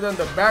gonna sit on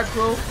the back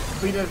row,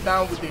 beat us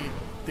down with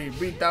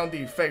beat down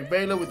the fake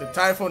Baylor with the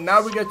Typhoon.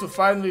 Now we get to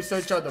finally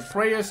search out the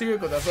prayers here,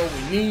 because that's all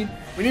we need.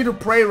 We need to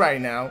pray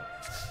right now.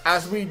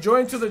 As we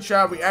join to the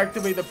trap, we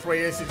activate the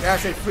prayers. It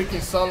has a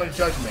freaking Sullen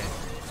Judgment.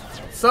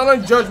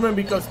 Sullen Judgment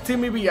because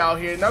Timmy be out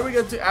here. Now we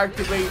get to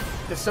activate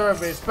the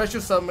service,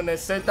 special summon it,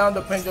 set down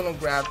the pendulum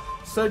grab,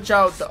 search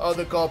out the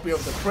other copy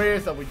of the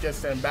prayers that we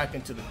just sent back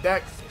into the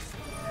deck.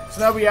 So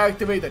now we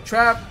activate the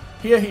trap.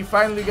 Here he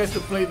finally gets to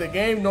play the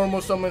game.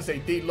 Normal summons a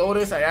D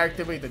Lotus. I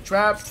activate the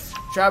trap.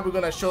 Trap, we're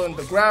gonna show him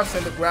the graph,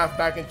 send the graph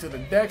back into the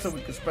deck so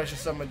we can special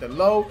summon the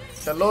low.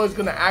 The low is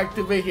gonna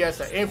activate. He has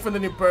an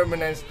infinite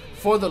impermanence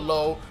for the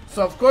low.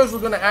 So of course we're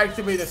gonna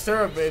activate the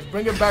service,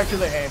 bring it back to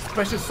the hand,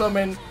 special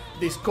summon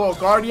the Skull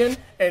Guardian,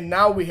 and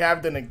now we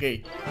have the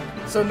negate.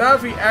 So now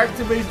if he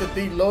activates the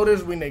D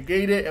Lotus, we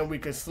negate it and we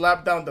can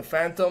slap down the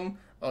Phantom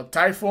or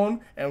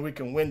Typhoon and we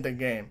can win the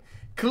game.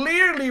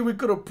 Clearly, we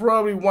could have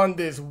probably won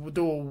this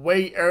duel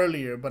way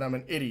earlier, but I'm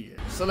an idiot.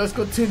 So let's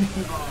continue.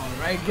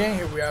 Alright, gang,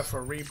 here we are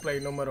for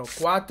replay numero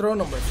 4,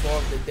 number 4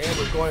 of the day.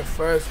 We're going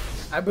first.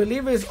 I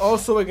believe it's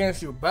also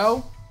against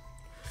Duel.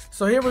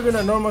 So here we're going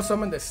to normal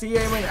summon the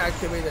CM,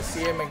 activate the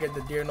CM and get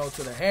the Deer Note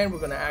to the hand. We're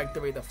going to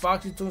activate the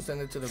Foxy Tune,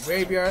 send it to the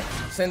graveyard,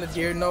 send the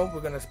Deer Note.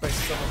 We're going to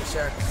special summon the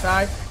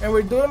Sharakai. And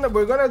we're going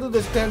to do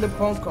the standard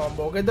punk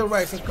combo, get the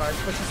Rising card,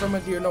 special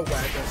summon Deer Note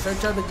Wagon,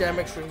 search out the Jam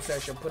Extreme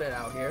Session, put it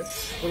out here.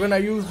 We're going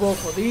to use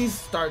both of these,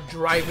 start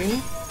driving,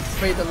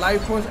 pay the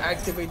life points,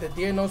 activate the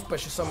Deer Note,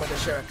 special summon the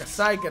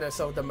Sharakai, get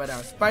ourselves the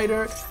Madame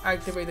Spider,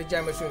 activate the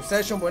Jam Extreme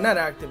Session. We're not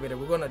activated,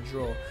 we're going to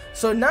draw.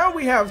 So now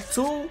we have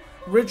 2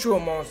 ritual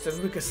monsters.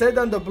 We can set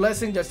down the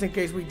blessing just in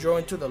case we draw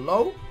into the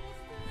low.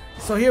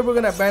 So here we're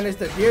gonna banish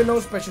the Deer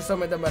Note, special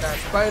summon the Madame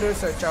Spider,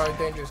 search our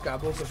dangerous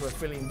Gabu because we're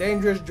feeling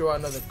dangerous, draw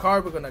another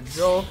card. We're gonna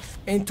draw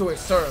into a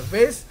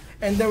service,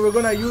 and then we're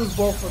gonna use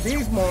both of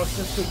these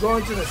monsters to go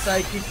into the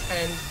Psychic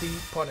and the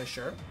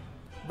Punisher.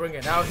 Bring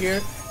it out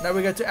here. Now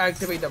we get to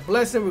activate the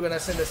blessing. We're gonna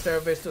send the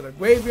service to the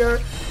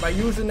graveyard by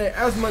using it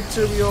as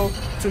material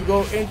to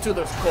go into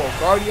the Skull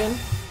Guardian,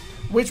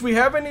 which we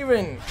haven't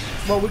even,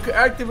 well, we could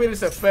activate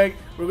this effect.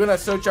 We're gonna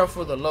search out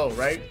for the low,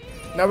 right?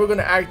 Now we're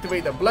gonna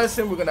activate the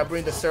blessing. We're gonna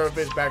bring the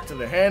service back to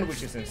the hand,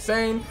 which is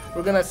insane.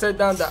 We're gonna set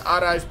down the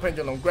Odd Eyes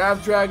Pendulum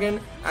Graph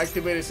Dragon,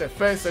 activate this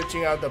effect,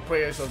 searching out the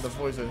prayers of the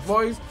VOICELESS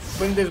voice,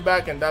 bring this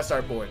back, and that's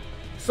our board.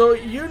 So,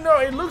 you know,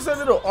 it looks a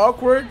little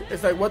awkward.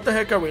 It's like, what the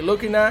heck are we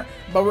looking at?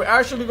 But we're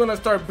actually gonna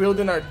start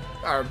building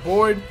our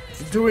board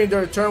during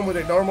their turn with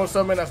a normal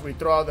summon as we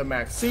throw out the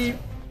Max C.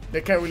 They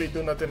can't really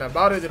do nothing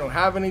about it. They don't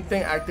have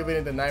anything.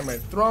 Activating the Nightmare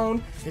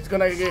Throne. He's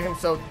gonna get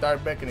himself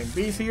Dark Beckoning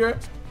Beast here.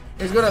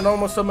 He's gonna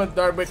normal summon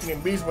Dark Beckoning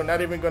Beast. We're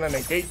not even gonna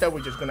negate that.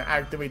 We're just gonna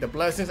activate the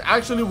blessings.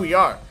 Actually, we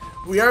are.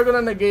 We are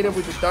gonna negate it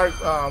with the dark,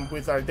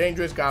 with our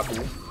dangerous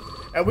Gabu.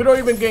 And we don't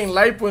even gain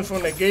life points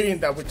from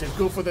negating that, which is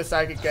good for the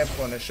Psychic and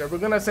Punisher. We're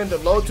gonna send the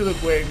low to the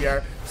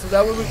graveyard, so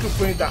that way we can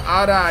bring the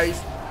Odd Eyes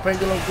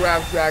Pendulum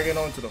Graph Dragon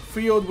onto the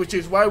field, which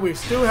is why we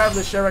still have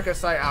the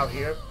Sharakai out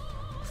here.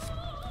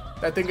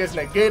 That thing gets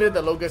negated,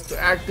 the low gets to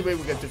activate,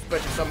 we get to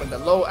special summon the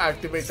low,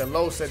 activate the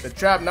low, set the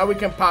trap. Now we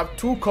can pop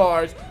 2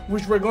 cards,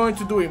 which we're going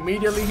to do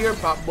immediately here,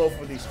 pop both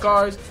of these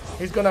cards.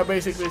 He's gonna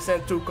basically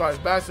send 2 cards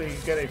back so he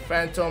can get a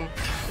Phantom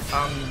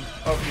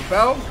of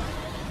Duel.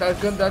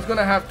 That's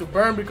gonna have to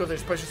burn because they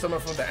special summon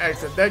from the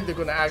extra deck. They're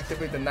gonna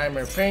activate the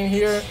Nightmare Pain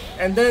here.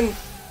 And then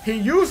he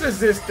uses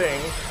this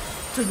thing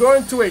to go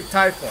into a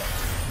Typhoon.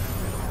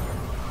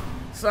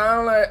 So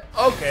I'm like,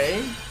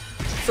 okay.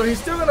 So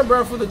he's still gonna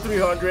burn for the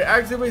 300,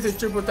 activates a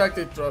Triple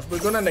Tactic Thrust. We're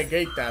gonna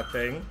negate that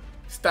thing.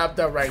 Stop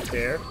that right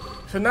there.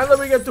 So now that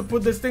we get to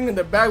put this thing in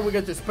the bag, we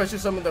get to special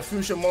summon the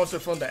fusion monster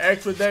from the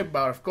extra deck.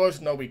 But of course,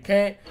 no, we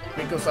can't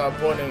because our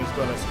opponent is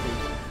gonna screw.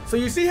 So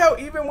you see how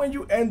even when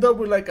you end up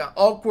with like an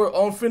awkward,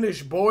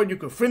 unfinished board, you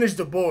can finish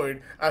the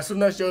board as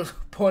soon as your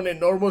opponent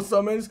normal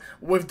summons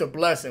with the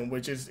blessing,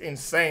 which is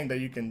insane that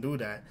you can do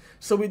that.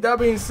 So with that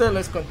being said,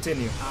 let's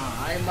continue.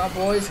 Alright, my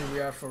boys, here we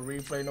are for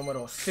replay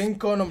numero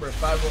 5, number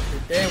 5 of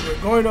the day.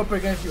 We're going up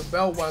against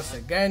Duel once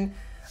again.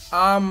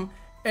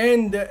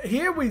 And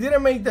here we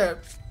didn't make the...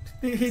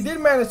 He did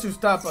manage to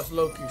stop us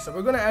low-key, so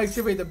we're going to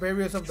activate the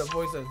barriers of the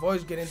VOICELESS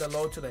voice, getting the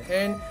low to the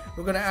hand.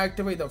 We're going to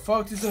activate the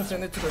Foxy Tune,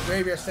 send it to the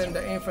graveyard, send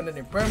the Infinite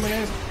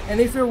Impermanence.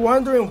 And if you're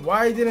wondering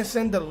why I didn't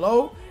send the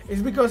low,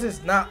 it's because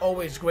it's not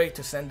always great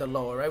to send the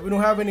low, alright? We don't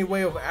have any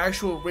way of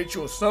actual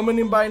ritual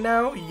summoning by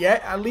now,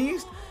 yet at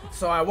least.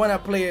 So I want to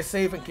play it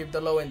safe and keep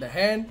the low in the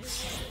hand.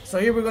 So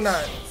here we're going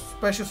to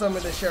special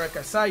summon the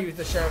Sharakai, use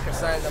the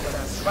Sharakai and the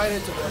Madame Spider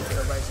to go into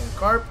the Rising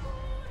Carp.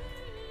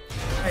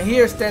 And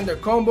here,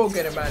 standard combo,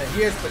 get him out of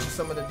here, special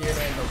summon the Deer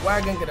Note in the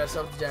wagon, get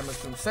ourselves the Jam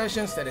Extreme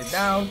Session, set it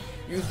down,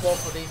 use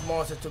both of these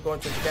monsters to go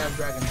into the Damn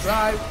Dragon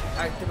Drive,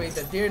 activate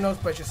the Deer Note,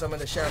 special summon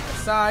the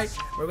Sharakai.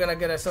 We're gonna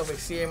get ourselves a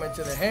CM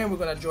into the hand, we're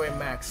gonna join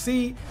Max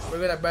C,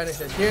 we're gonna banish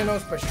the Deer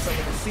Note, special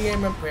summon the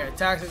CM and pay our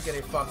taxes, get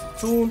a Foxy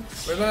Tune.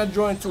 We're gonna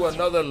draw into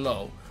another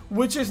low.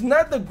 which is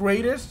not the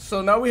greatest.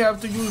 So now we have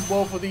to use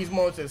both of these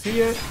monsters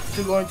here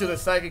to go into the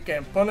Psychic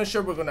and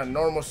Punisher. We're gonna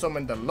normal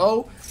summon the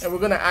low, and we're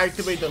gonna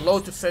activate the low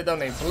to set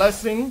down a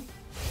blessing.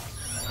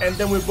 And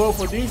then with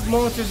both of these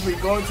monsters, we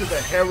go into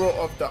the Hero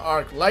of the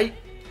Arc Light.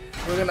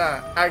 We're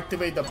gonna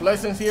activate the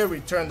blessings here,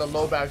 return the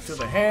low back to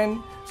the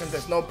hand, since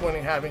there's no point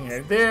in having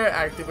her there.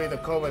 Activate the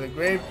Call by the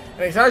Grave,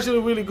 and it's actually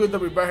really good that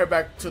we brought her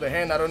back to the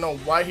hand. I don't know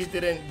why he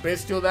didn't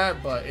Bestial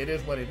that, but it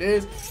is what it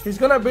is. He's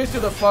gonna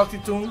Bestial the Foxy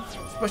Tomb,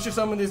 special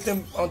summon this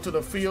thing onto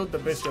the field, the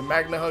Bestial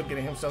Magna Hug,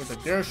 getting himself the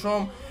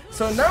Deerstrom.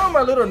 So now I'm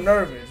a little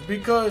nervous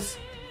because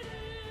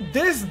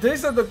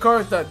these are the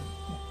cards that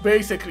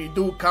basically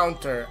do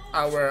counter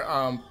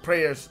our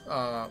prayers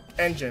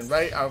engine,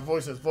 right? Our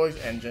voice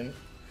engine.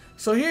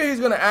 So here he's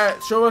gonna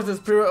show us the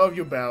Spirit of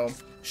Yubel,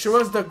 show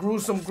us the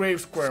Gruesome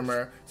Grave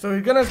Squirmer. So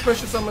he's gonna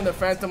special summon the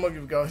Phantom of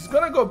Yubel. He's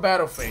gonna go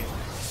Battle Phase.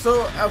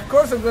 So of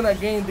course I'm gonna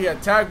gain the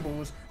attack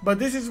boost, but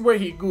this is where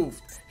he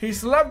goofed. He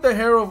slapped the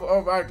Hero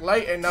of Arc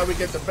Light, and now we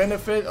get the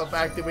benefit of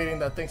activating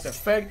that thing's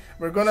effect.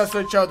 We're gonna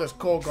search out the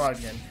Skull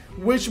Guardian,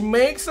 which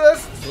makes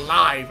us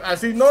live.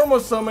 As he normal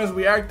summons,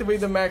 we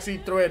activate the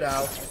Maxi, throw it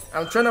out.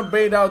 I'm trying to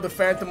bait out the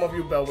Phantom of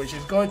Yubel, which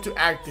is going to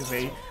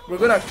activate. We're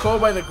gonna Call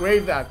by the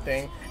Grave that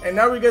thing, and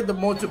now we get the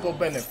multiple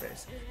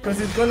benefits,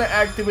 because it's gonna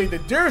activate the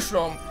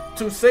Deerstrom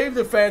to save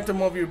the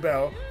Phantom of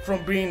Yubel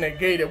from being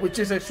negated, which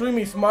is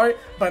extremely smart.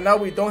 But now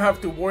we don't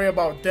have to worry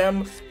about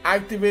them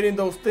activating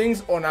those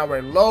things on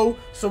our low,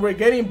 so we're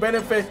getting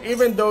benefits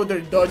even though they're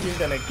dodging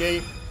the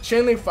negate.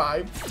 Chainlink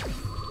 5.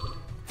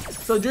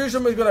 So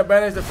Deerstrom is gonna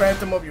banish the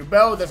Phantom of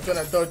Yubel. That's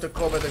gonna dodge the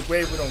Call by the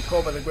Grave. We don't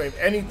Call by the Grave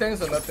anything,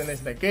 so nothing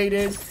is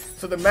negated.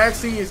 So the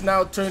Maxi is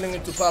now turning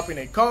into popping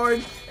a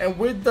card, and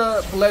with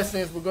the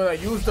blessings, we're gonna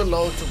use the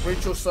low to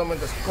ritual summon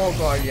the Skull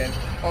Guardian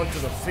onto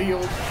the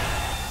field.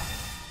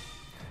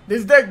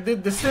 This deck, the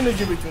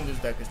synergy between this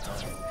deck is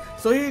tough.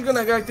 So he's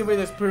gonna activate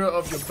the Spirit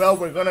of Yubel.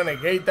 We're gonna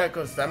negate that,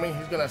 because that means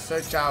he's gonna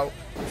search out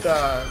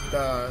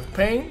the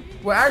pain.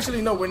 Well,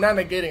 actually no, we're not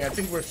negating. I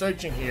think we're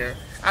searching here.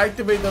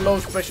 Activate the low,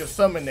 special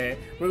summon it.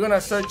 We're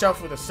gonna search out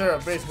for the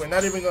Cerebrus. We're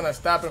not even gonna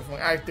stop him from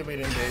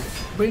activating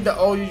this. Bring the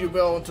OU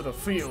Yubel onto the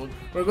field.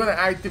 We're gonna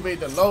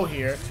activate the low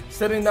here,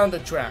 setting down the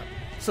trap.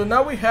 So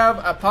now we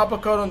have a Papa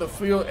card on the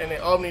field and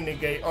an Omni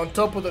Negate on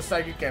top of the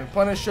Psychic and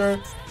Punisher.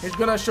 He's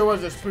gonna show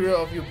us the Spirit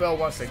of Yubel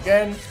once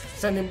again,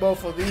 sending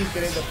both of these,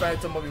 getting the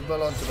Phantom of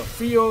Yubel onto the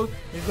field.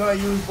 He's gonna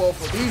use both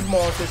of these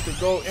monsters to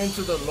go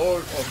into the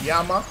Lord of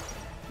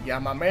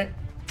Yamame.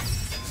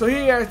 So he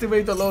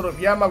activates the Lord of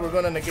Yama. We're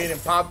gonna negate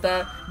and pop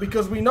that,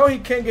 because we know he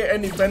can't get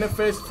any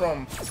benefits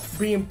from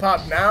being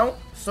popped now.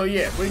 So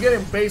yeah, we're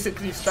getting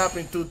basically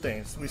stopping two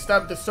things. We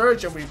stop the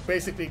search, and we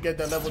basically get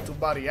the level 2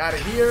 body out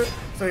of here.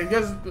 So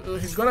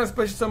he's gonna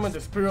special summon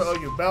the Spirit of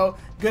Yubel,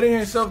 getting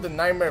himself the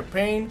Nightmare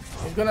Pain.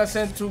 He's gonna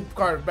send 2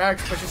 cards back,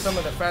 special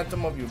summon the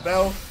Phantom of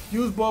Yubel.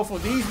 Use both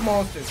of these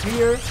monsters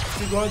here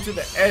to go into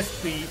the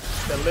SP,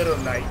 the Little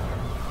Knight.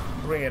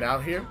 Bring it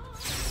out here.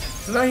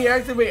 So now he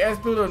activates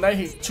SP Little Knight.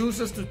 He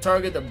chooses to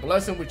target the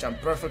Blessing, which I'm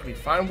perfectly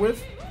fine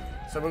with.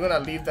 So we're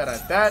gonna leave that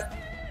at that.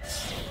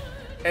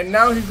 And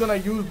now he's gonna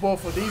use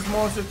both of these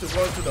monsters to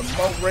go into the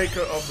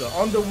Muckraker of the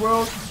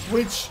Underworld,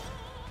 which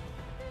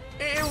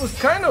it was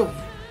kind of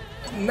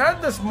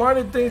not the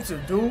smartest thing to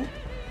do,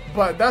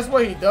 but that's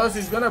what he does.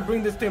 He's gonna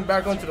bring this thing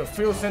back onto the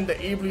field, send the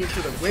Eevee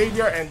into the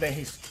graveyard, and then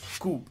he's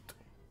scooped.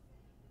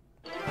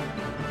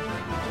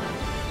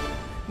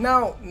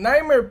 Now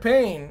Nightmare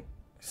Pain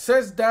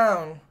sets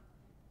down.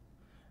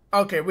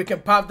 Okay, we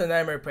can pop the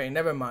Nightmare Pain.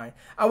 Never mind.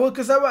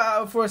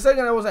 For a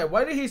second I was like,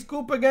 why did he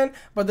scoop again?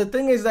 But the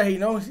thing is that he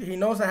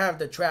knows I have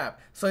the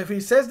trap. So if he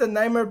says the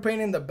Nightmare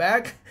Pain in the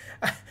back,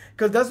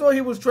 because that's what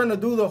he was trying to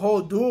do the whole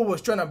duel,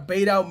 was trying to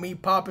bait out me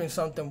popping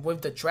something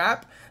with the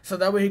trap, so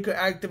that way he could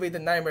activate the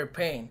Nightmare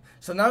Pain.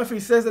 So now if he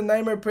says the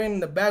Nightmare Pain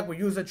in the back, we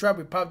use the trap,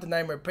 we pop the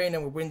Nightmare Pain,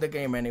 and we win the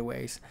game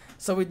anyways.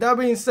 So with that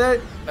being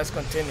said, let's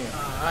continue.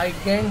 Alright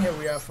gang, here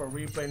we are for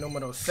replay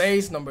numero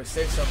 6, number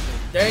 6 of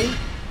the day.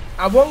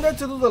 I won't get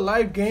to do the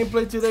live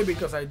gameplay today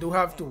because I do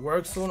have to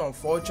work soon,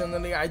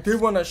 unfortunately. I did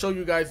want to show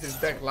you guys this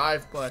deck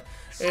live, but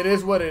it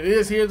is what it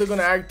is. Here they're going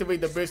to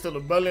activate the Bestial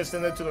Rebellion,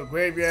 send it to the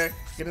graveyard,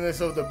 getting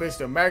themselves the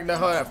Bestial Magna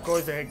Hut. Of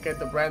course, they get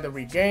the Brand of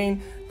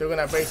Regain. They're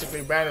going to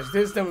basically banish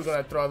this thing. We're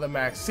going to throw the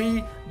Max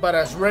C, but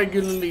as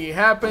regularly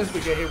happens,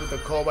 we get hit with the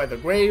Call by the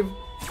Grave.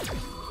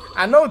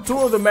 I know 2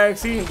 of the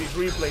Max C in these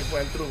replays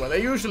went through, but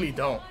they usually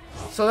don't.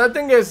 So that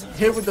thing is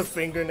hit with the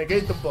finger,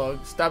 negate the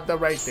bug, stop that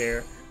right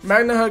there.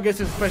 Magna Hug gets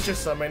his special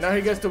summon. Now he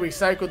gets to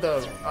recycle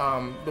the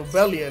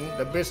Lubellion,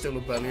 the Bestial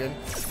Lubellion,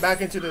 back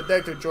into the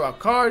deck to draw a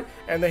card,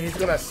 and then he's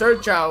gonna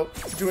search out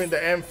during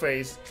the end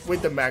phase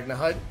with the Magna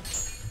Hug.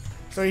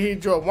 So he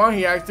draw 1,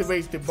 he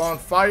activates the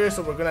Bonfire,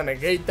 so we're gonna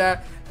negate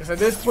that. Because at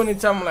this point in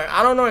time, I'm like,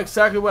 I don't know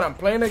exactly what I'm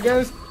playing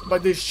against,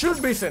 but this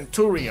should be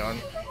Centurion,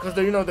 because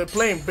they're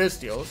playing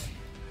Bestials.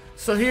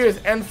 So here is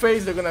end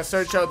phase. They're gonna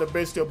search out the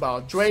Bestial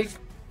Baldrake.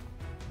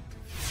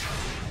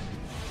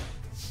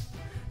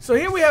 So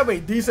here we have a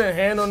decent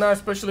hand on that,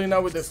 especially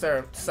now with the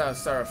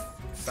Saphira.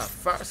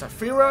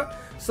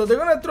 So they're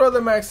gonna throw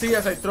the Max C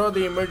as I throw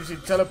the emergency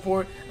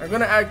teleport. I'm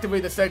gonna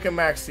activate the second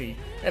Max C.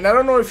 And I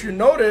don't know if you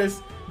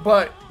noticed,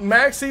 but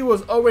Max C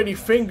was already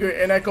fingered,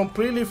 and I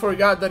completely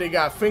forgot that it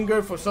got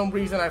fingered. For some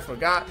reason I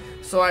forgot.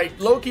 So I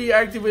low-key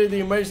activated the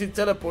emergency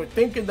teleport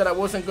thinking that I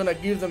wasn't gonna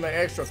give them an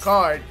extra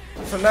card.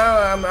 So now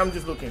I'm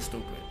just looking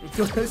stupid.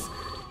 Because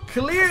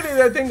clearly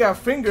that thing got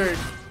fingered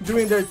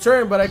during their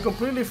turn, but I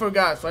completely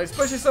forgot. So I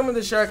special summon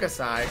the Shark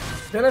aside.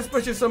 Then I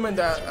special summon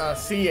the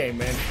CA,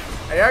 man.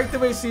 I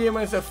activate CA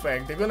Man's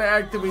effect. They're gonna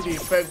activate the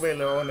effect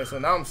Veiler on it. So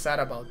now I'm sad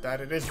about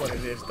that. It is what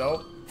it is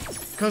though.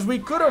 Because we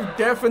could have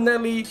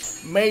definitely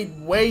made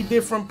way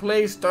different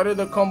plays, started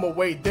the combo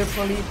way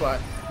differently, but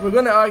we're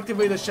going to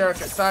activate the Shark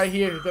aside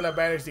here. He's going to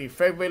banish the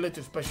Effect Veiler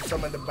to special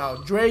summon the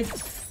Bow Drake.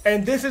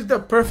 And this is the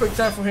perfect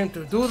time for him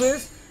to do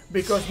this,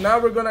 because now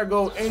we're going to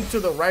go into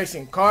the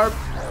Rising Carp.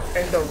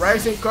 And the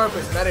Rising Carp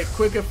is not a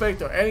quick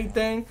effect or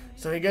anything,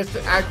 so he gets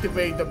to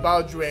activate the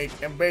Bow Drake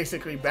and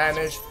basically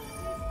banish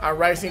a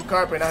Rising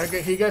Carp. And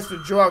he gets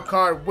to draw a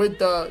card with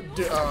the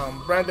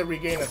Branded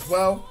Regain as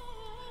well.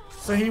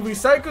 So he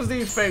recycles the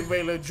Effect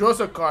Veiler, draws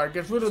a card,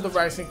 gets rid of the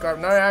Rising Carp.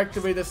 Now I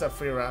activate the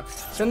Saphira.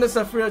 Send the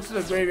Saphira to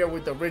the graveyard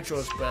with the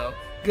Ritual spell.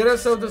 Get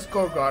ourselves the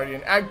Skull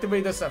Guardian.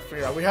 Activate the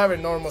Saphira. We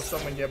haven't normal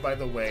summon yet, by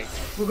the way.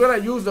 We're going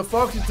to use the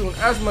Foxy Tune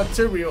as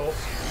material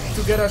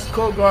to get our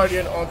Skull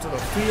Guardian onto the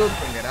field.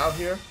 Bring it out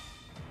here.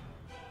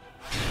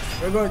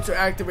 We're going to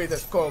activate the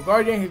Skull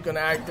Guardian. He's going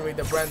to activate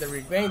the Branded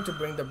Regain to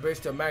bring the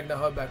Bristol Magna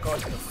Hub back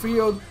onto the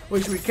field,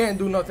 which we can't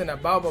do nothing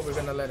about, but we're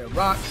going to let it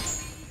rock.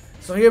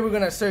 So here we're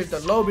going to search the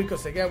low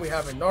because again we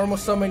haven't normal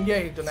summon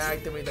yet. He's going to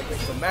activate the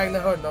Bristol Magna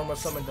Hub, normal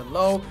summon the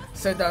low,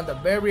 set down the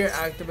barrier,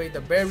 activate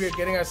the barrier,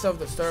 getting ourselves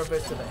the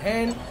Cerebius to the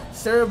hand.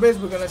 Cerebius,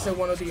 we're going to set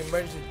one of the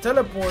emergency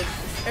teleports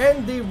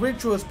and the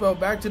Ritual spell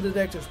back to the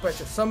deck to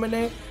special summon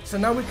it. So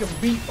now we can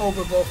beat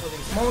over both of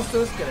these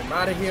monsters, get them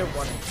out of here,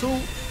 1 and 2,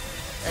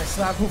 and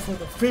slap him for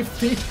the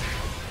 50.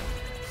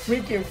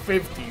 Freaking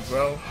 50,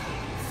 bro.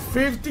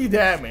 50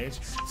 damage.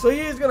 So he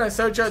is gonna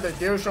search out the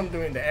Deerstrom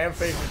during the end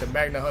phase with the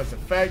Magna Hub's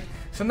effect.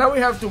 So now we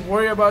have to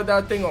worry about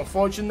that thing.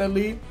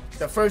 Unfortunately,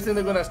 the first thing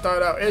they're gonna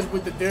start out is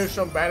with the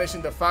Deerstrom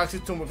banishing the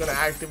Foxy Tune. We're gonna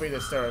activate the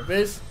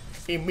Cerebius.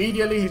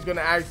 Immediately he's gonna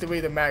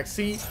activate the Max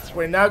C.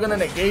 We're not gonna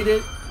negate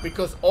it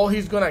because all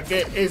he's gonna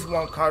get is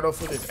one card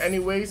off of this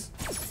anyways.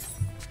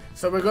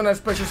 So we're gonna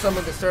special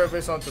summon the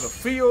Cerebius onto the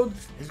field.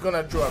 He's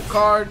gonna draw a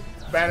card,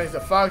 banish the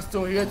Foxy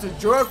Tune. He gets to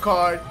draw a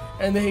card,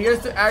 and then he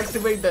gets to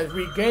activate that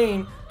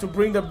Regain to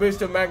bring the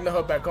Bristol Magna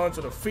Hub back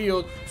onto the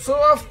field. So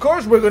of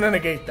course we're gonna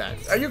negate that.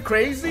 Are you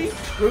crazy?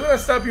 We're gonna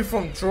stop you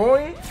from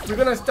drawing, we're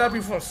gonna stop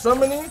you from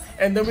summoning,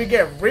 and then we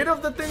get rid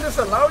of the thing that's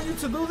allowing you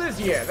to do this?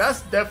 Yeah,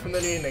 that's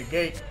definitely a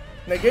negate.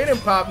 Negate and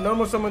pop,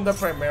 normal summon the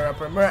Primera.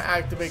 Primera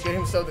activate, get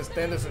himself the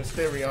Standards and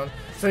Stereon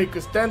so he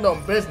could stand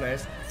on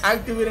business.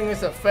 Activating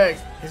his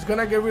effect, he's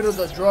gonna get rid of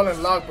the Draw and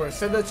Lockbird.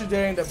 Set that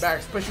Judea in the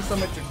back, special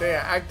summon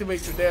Judea,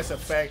 activate Judea's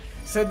effect.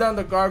 Set down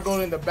the Gargoyle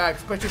in the back,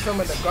 special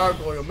summon the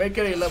Gargoyle, make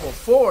it a level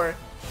 4.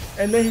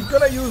 And then he's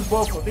gonna use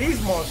both of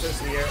these monsters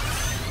here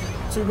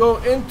to go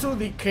into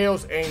the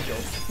Chaos Angel.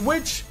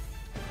 Which,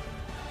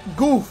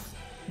 goof,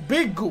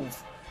 big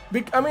goof.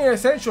 I mean,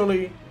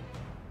 essentially,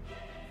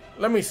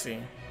 let me see.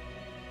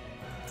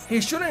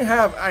 He shouldn't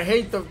have, I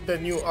hate the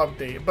new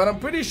update, but I'm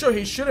pretty sure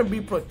he shouldn't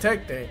be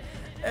protected.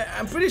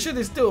 I'm pretty sure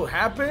this still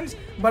happens,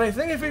 but I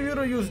think if you were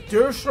to use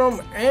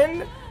Deerstrom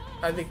and,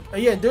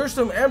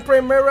 Deerstrom and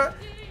Primera,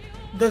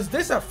 does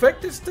this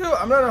affect it still?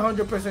 I'm not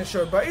 100%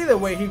 sure, but either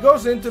way, he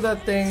goes into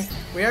that thing,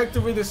 we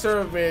activate the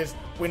Cerebius,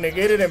 we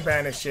negate it and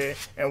banish it,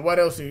 and what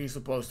else is he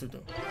supposed to do?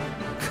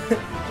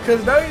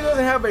 Because now he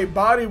doesn't have a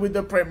body with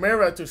the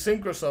Primera to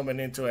synchro summon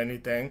into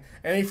anything,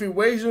 and if he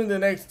waits during the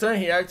next turn,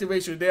 he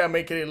activates you there and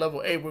make it a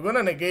level 8. We're going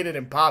to negate it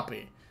and pop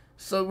it.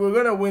 So we're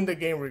going to win the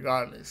game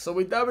regardless. So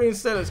with that being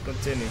said, let's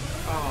continue.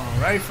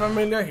 Alright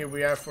familia, here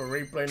we are for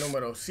replay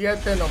numero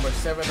 7, number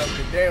 7 of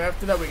the day.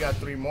 After that we got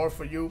 3 more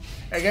for you.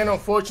 Again,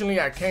 unfortunately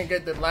I can't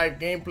get the live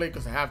gameplay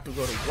because I have to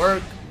go to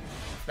work.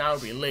 Now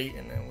it'll be late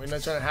and then we're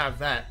not trying to have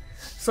that.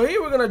 So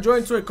here we're going to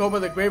join to a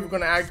Cobra the Grave. We're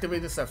going to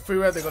activate the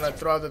Saphira. They're going to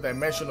throw out the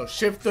Dimensional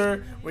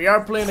Shifter. We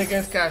are playing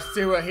against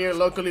Castira here.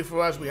 Luckily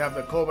for us, we have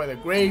the Cobra the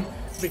Grave,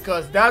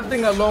 because that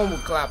thing alone will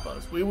clap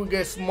us. We will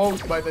get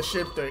smoked by the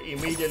Shifter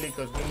immediately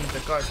because we need the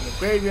cards in the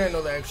graveyard,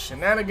 no the extra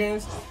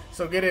shenanigans.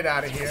 So get it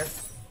out of here.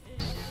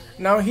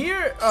 Now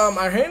here,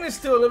 our hand is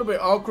still a little bit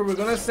awkward. We're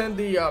going to send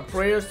the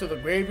prayers to the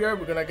graveyard.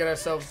 We're going to get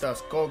ourselves the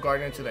Skull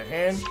Guardian to the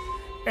hand.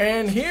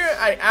 And here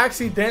I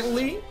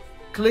accidentally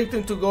clicked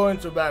into go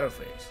into battle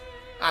phase.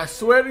 I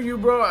swear to you,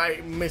 bro, I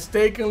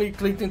mistakenly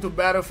clicked into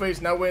battle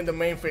phase. Now we're in the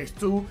main phase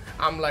 2.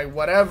 I'm like,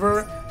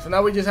 whatever. So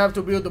now we just have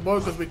to build the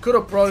board because we could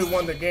have probably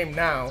won the game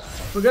now.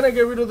 We're going to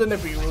get rid of the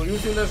Nibiru,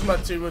 using this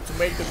material to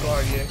make the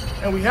Guardian.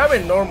 And we have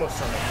a normal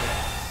summon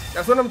yet.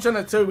 That's what I'm trying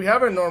to tell you. We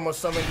have a normal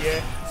summon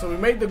yet. So we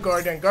made the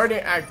Guardian.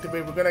 Guardian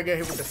activate. We're going to get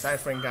hit with the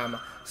Cypher and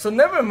Gamma. So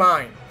never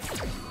mind.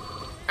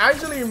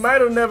 Actually, it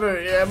might have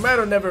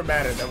never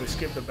mattered that we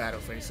skipped the battle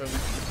phase. So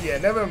yeah,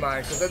 never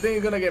mind, because that thing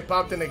is gonna get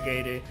popped and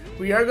negated.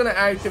 We are gonna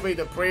activate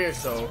the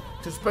prayers though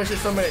to special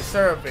summon a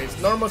Seraphis,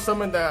 normal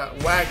summon the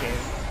wagon,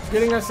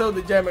 getting ourselves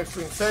the Jam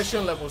Extreme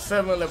Session, level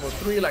 7, level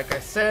 3, like I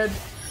said.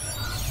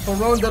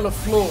 Baron de la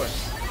Flor.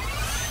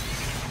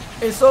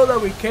 It's all that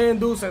we can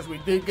do since we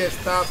did get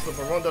stopped. So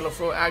Baron de la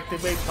Flor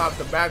activate, pop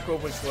the back row,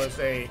 which was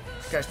a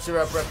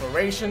Castira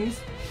preparations.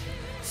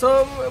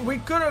 So we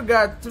could have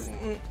got.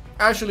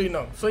 Actually,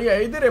 no. So yeah,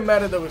 it didn't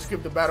matter that we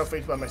skipped the battle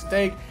phase by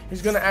mistake.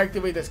 He's gonna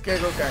activate the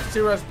Scarecrow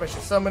Castira,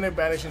 special summon it,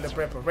 banishing the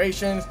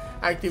preparations,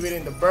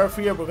 activating the birth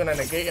here. We're gonna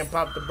negate and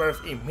pop the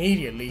birth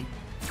immediately.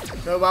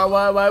 So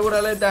why would I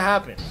let that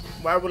happen?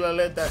 Why would I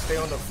let that stay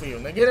on the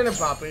field? Negate and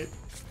pop it.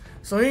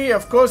 So he,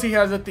 of course, he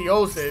has the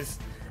Theosis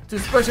to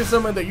special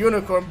summon the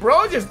Unicorn.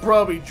 Bro just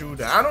probably drew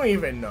that. I don't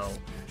even know.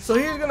 So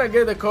he's gonna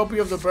get a copy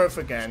of the birth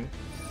again.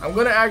 I'm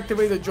going to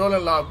activate the Duel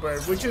and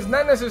Lockbird, which is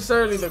not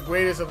necessarily the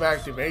greatest of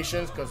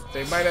activations because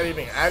they might not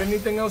even add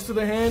anything else to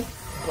the hand,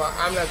 but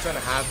I'm not trying to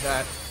have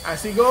that.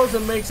 As he goes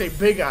and makes a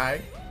Big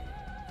Eye,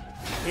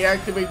 he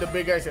activates the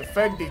Big Eye's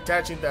effect,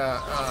 detaching the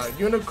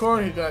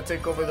Unicorn. He's going to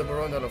take over the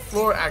Baron de la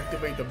Flor,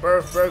 activate the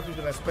Birth. Birth is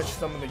going to special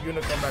summon the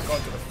Unicorn back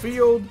onto the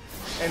field.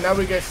 And now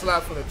we get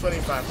slapped for the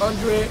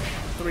 2500,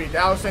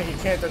 3000.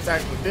 He can't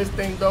attack with this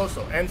thing though,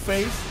 so end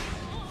phase.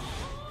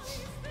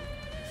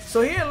 So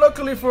here,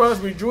 luckily for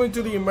us, we drew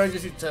into the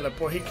emergency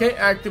teleport. He can't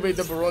activate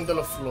the Baron de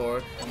la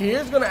Flor. He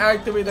is going to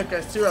activate the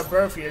Castira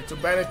Birth here to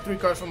banish 3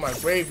 cards from my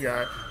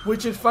graveyard,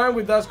 which is fine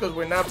with us because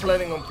we're not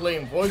planning on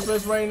playing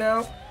Voiceless right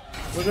now.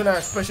 We're going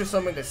to special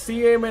summon the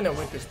Sea-Amen, and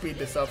we can speed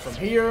this up from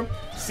here.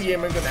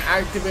 Sea-Amen going to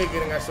activate,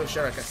 getting ourselves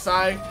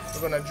Sharakasai.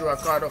 We're going to draw a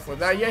card off for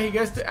that. Yeah, he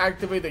gets to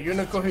activate the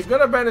Unicorn. He's going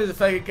to banish the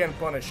Psychic and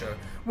Punisher,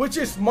 which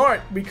is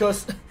smart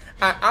because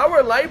at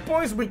our life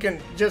points, we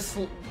can just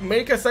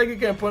make a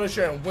Psychic and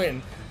Punisher and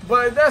win.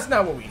 But that's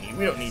not what we need.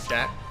 We don't need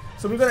that.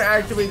 So we're going to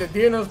activate the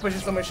Dino, special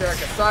summon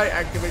Sharakasai,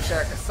 activate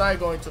Sharakasai,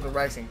 going to the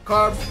Rising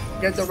Carp,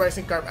 get the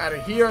Rising Carp out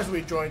of here as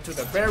we join to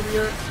the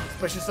barrier,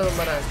 special summon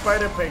Mana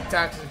Spider, pay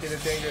taxes, get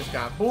a Dangerous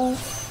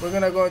Gaboo. We're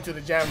going to go into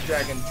the Jam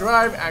Dragon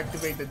Drive,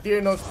 activate the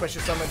Dino,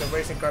 special summon the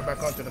Racing Carp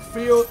back onto the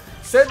field,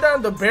 set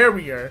down the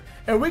barrier,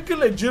 and we can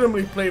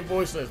legitimately play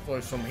Voiceless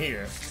Voice from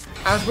here.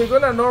 As we're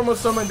going to normal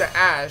summon the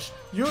Ash,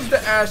 use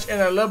the Ash in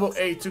a level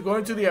 8 to go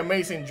into the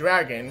Amazing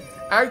Dragon,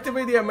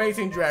 activate the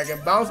Amazing Dragon,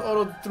 bounce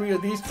all of 3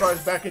 of these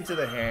cards back into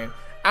the hand,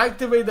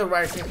 activate the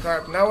Rising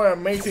Carp. Now our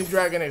Amazing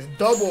Dragon is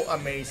double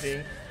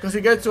amazing because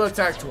he gets to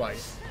attack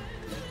twice.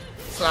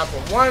 Slap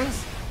him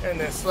once and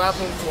then slap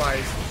him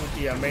twice with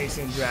the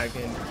Amazing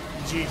Dragon.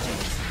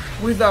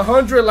 GG. With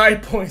 100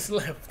 life points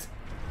left.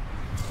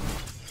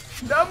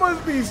 That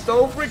must be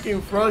so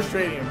freaking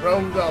frustrating, bro.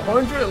 With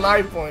 100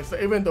 life points,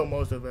 even though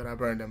most of it I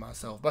burned it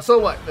myself. But so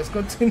what? Let's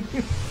continue.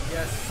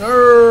 Yes,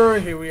 sir.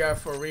 Here we are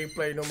for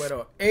replay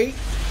number 8.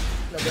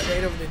 Number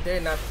 8 of the day.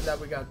 Not that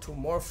we got 2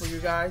 more for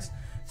you guys.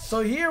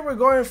 So here we're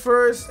going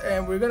first,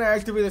 and we're going to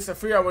activate the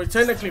Saphira. We're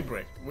technically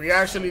bricked. We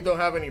actually don't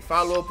have any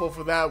follow-up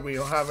for that. We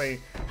don't have a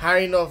high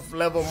enough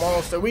level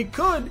monster. We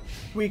could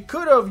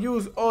have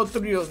used all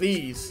 3 of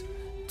these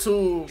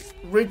to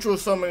ritual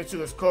summon to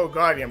the Skull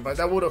Guardian, but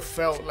that would have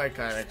felt like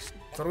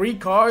 3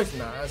 cards.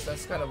 Nah,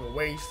 that's kind of a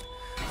waste.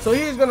 So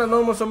he's gonna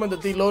normal summon the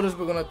D-Lotus.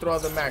 We're gonna throw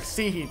out the Max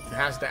C. He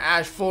has the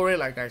Ash for it.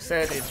 Like I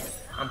said,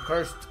 I'm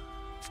cursed.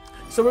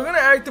 So we're gonna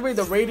activate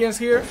the Radiance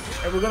here,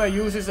 and we're gonna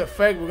use this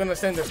effect. We're gonna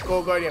send the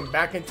Skull Guardian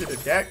back into the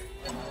deck.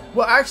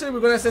 Well, actually, we're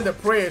gonna send the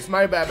Prayers,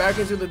 my bad, back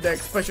into the deck.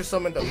 Special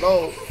summon the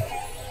Low.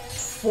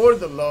 For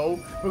the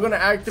Low, we're gonna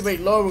activate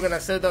Low. We're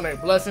gonna set down a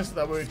Blessing so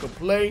that way we could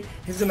play.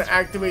 He's gonna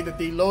activate the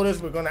D-Lotus.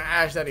 We're gonna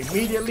Ash that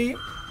immediately.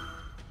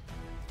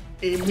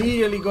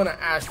 Immediately gonna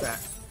Ash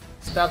that.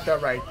 Stop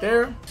that right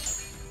there.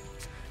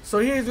 So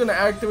he's gonna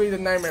activate the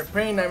Nightmare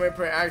Pain. Nightmare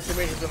Pain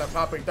activate. He's gonna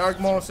pop a Dark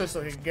Monster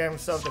so he can get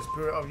himself the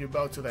Spirit of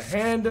Yubel to the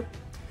hand.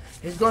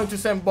 He's going to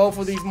send both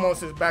of these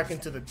monsters back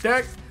into the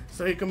deck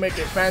so he can make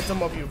a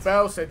Phantom of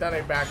Yubel, set down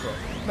a back row.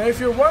 Now, if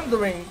you're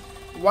wondering,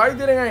 why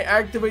didn't I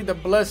activate the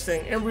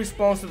Blessing in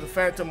response to the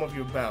Phantom of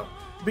Yubel?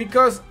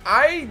 Because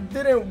I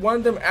didn't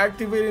want them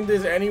activating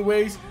this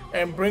anyways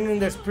and bringing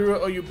the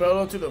Spirit of Yubel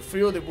onto the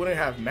field. It wouldn't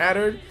have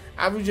mattered.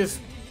 I would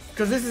just,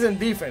 because this is in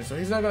defense, so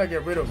he's not going to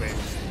get rid of it.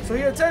 So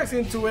he attacks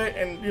into it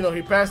and, you know,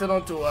 he passed it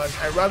on to us.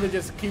 I'd rather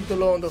just keep the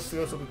Low on the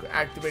field so we could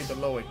activate the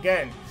Low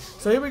again.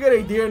 So here we get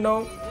a Deer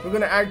Note. We're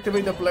going to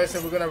activate the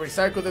Blessing. We're going to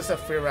recycle the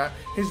Saphira.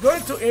 He's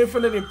going to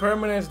Infinite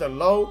Impermanence the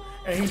Low,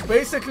 and he's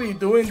basically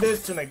doing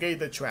this to negate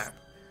the trap.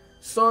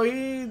 So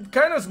he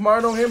kind of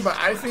smart on him, but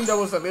I think that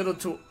was a little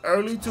too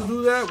early to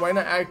do that. Why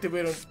not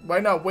activate?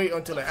 Why not wait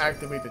until I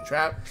activate the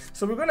trap?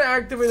 So we're gonna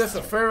activate the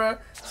Saphira,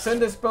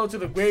 send the spell to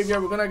the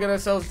graveyard. We're gonna get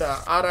ourselves the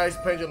Odd Eyes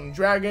Pendulum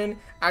Dragon,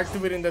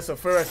 activating the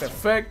Saphira's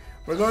effect.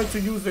 We're going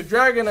to use the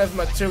dragon as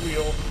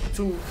material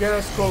to get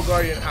a Skull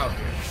Guardian out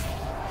here.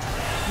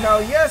 Now,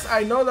 yes,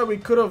 I know that we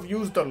could have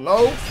used the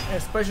low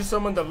and special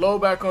summon the low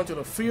back onto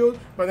the field,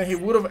 but then he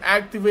would have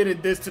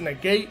activated this to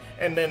negate,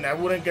 and then I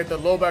wouldn't get the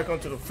low back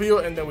onto the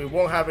field, and then we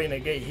won't have a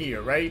negate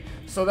here, right?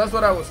 So that's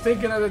what I was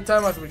thinking at the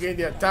time. As we gain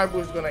the attack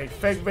boost, it's going to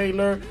affect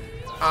Veiler,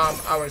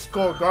 our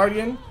Skull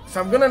Guardian.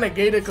 So I'm going to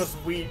negate it because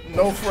we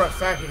know for a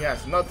fact he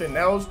has nothing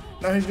else.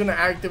 Now he's going to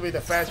activate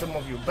the Phantom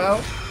of Yubel,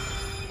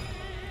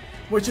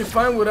 which is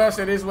fine with us.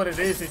 It is what it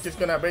is. It's just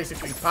going to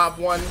basically pop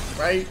one,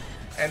 right?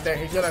 And then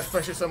he's going to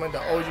special summon the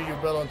OG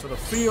Yubel onto the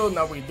field.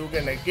 Now we do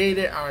get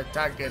negated. Our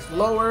attack gets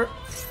lower.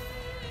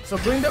 So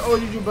bring the OG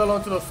Yubel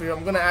onto the field.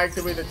 I'm going to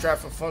activate the trap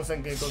for funs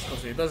and giggles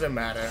because it doesn't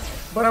matter.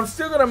 But I'm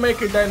still going to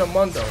make it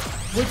Dynamundo,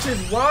 which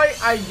is why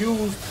I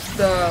use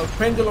the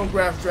Pendulum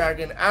Graph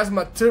Dragon as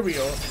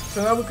material.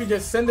 So now we could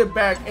just send it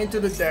back into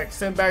the deck,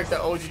 send back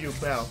the OG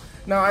Yubel.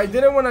 Now I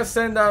didn't want to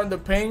send out the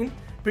pain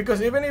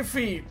because even if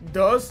he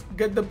does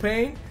get the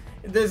pain,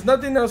 there's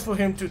nothing else for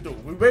him to do.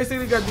 We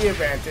basically got the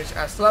advantage.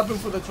 I slap him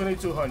for the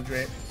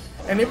 2200.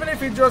 And even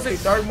if he draws a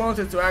Dark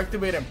Monster to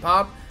activate and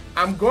pop,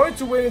 I'm going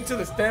to wait until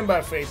the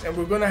standby phase and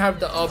we're going to have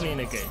the Omni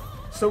negate.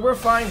 So we're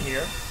fine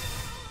here.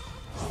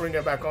 Bring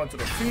it back onto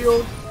the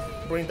field.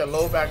 Bring the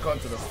low back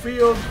onto the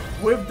field.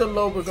 With the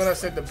low, we're going to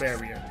set the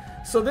barrier.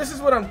 So this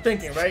is what I'm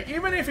thinking, right?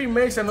 Even if he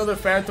makes another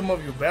Phantom of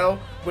Yubel,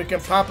 we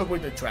can pop it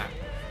with the trap.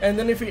 And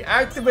then if he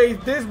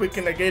activates this, we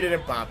can negate it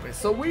and pop it.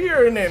 So we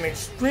are in an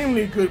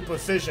extremely good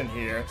position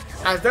here,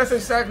 as that's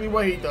exactly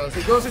what he does.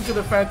 He goes into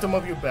the Phantom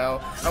of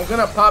Yubel. I'm going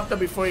to pop that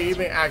before he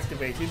even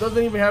activates. He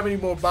doesn't even have any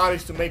more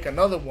bodies to make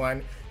another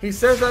one. He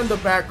says that in the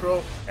back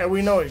row, and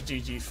we know it's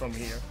GG's from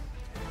here.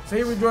 So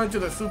here we go into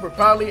the Super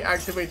Poly,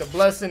 activate the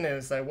Blessing, and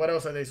it's like, what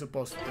else are they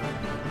supposed to do?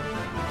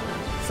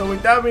 So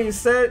with that being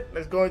said,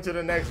 let's go into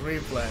the next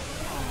replay.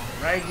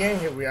 Right, gang,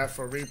 here we are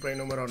for replay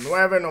number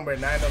 9, number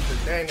 9 of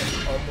the day, and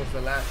it's almost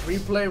the last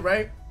replay,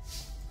 right?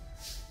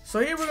 So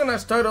here we're gonna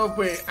start off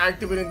with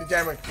activating the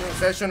Jam Experience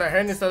session. I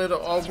heard it's a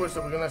little awkward, so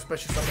we're gonna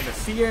special summon the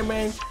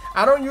CMA.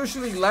 I don't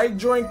usually like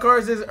drawing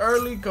cards this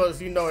early, because,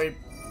 you know,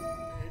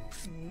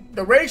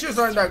 the ratios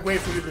aren't that great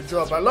for you to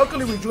draw, but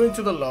luckily we drew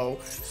into the low.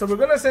 So we're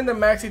gonna send the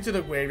Maxi to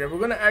the graveyard. We're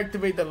gonna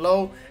activate the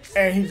low,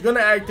 and he's gonna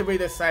activate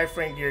the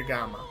Cypher and Gear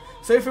Gamma.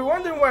 So if you're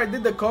wondering why I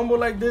did the combo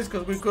like this,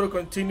 because we could have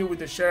continued with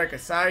the Sherak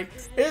aside,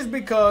 is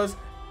because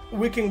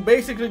we can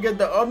basically get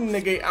the Omni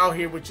Negate out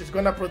here, which is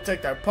going to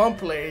protect our pump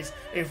plays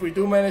if we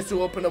do manage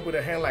to open up with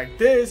a hand like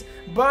this.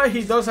 But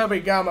he does have a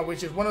Gamma,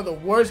 which is one of the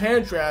worst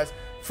hand traps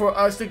for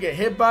us to get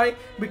hit by,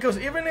 because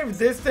even if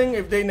this thing,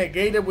 if they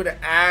negate it with an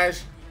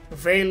Ash,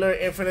 Veiler,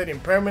 Infinite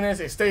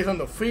Impermanence, it stays on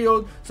the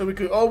field, so we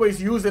could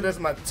always use it as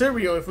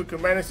material if we could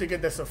manage to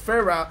get the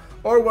Sephira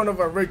or one of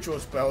our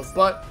ritual spells.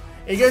 But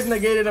it gets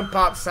negated and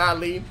popped,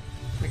 sadly.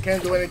 We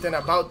can't do anything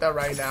about that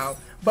right now.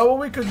 But what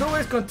we could do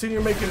is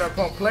continue making our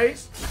pump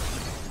plays.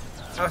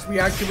 As we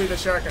activate the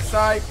Sherak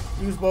aside,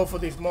 use both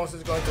of these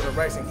monsters going to the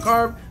Rising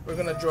Carb. We're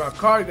going to draw a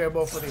card, get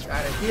both of these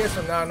added here.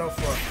 So now I know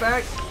for a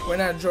fact we're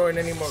not drawing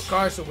any more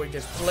cards, so we're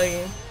just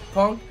playing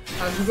Punk.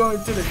 As we go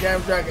into the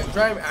Jam Dragon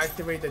Drive,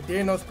 activate the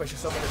Dino, special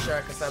summon the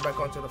Sherak aside back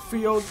onto the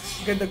field,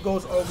 get the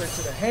Ghost Ogre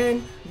to the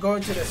hand, go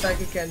into the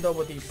Psychic Can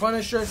Double D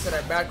Punisher, set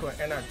our back or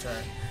end our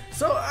turn.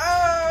 So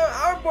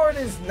our board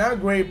is not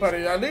great, but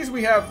at least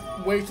we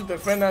have ways to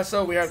defend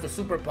ourselves. We have the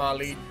Super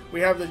Poly, we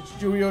have the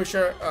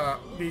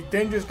the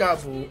Dangerous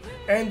Gabu,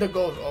 and the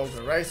Ghost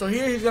Ogre, right? So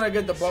here he's gonna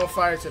get the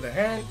Bonfire to the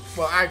hand.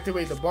 Well,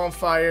 activate the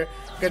Bonfire,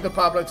 get the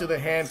Poplar to the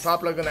hand.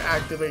 Poplar gonna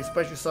activate,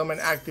 special summon,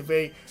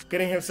 activate,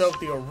 getting himself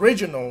the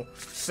original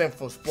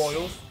Sinful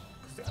Spoils,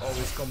 because they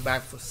always come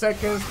back for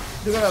seconds.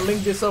 They're gonna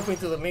link this up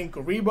into the Link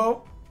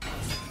Karibo.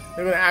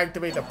 They're going to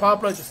activate the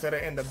Poplar, just set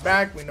it in the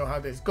back. We know how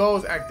this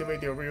goes.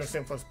 Activate the original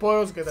Sinful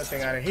Spoils, get that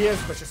thing out of here.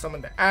 Special summon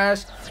the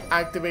Ash,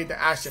 activate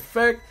the Ash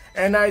effect.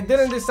 And I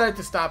didn't decide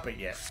to stop it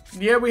yet.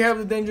 Yeah, we have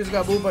the Dangerous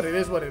Gabu, but it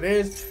is what it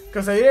is,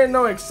 because I didn't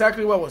know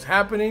exactly what was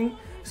happening.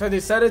 So I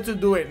decided to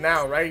do it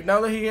now, right?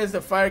 Now that he has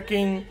the Fire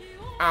King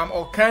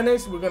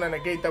Volcanics, we're going to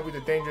negate that with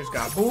the Dangerous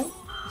Gabu.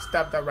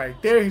 Stop that right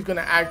there. He's going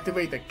to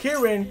activate the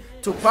Kirin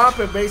to pop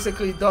it,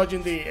 basically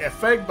dodging the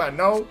effect. But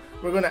no,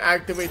 we're going to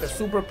activate the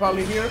Super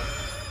Poly here,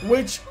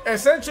 which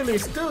essentially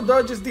still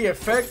dodges the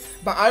effect,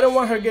 but I don't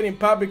want her getting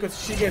popped, because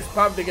if she gets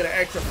popped, they get an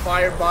extra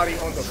fire body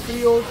on the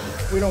field.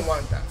 We don't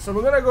want that. So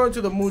we're gonna go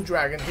into the Moon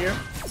Dragon here.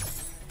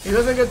 He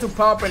doesn't get to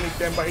pop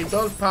anything, but he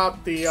does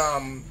pop the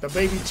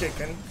baby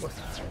chicken.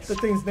 What's the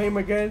thing's name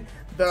again?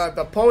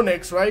 The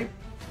Ponix, right?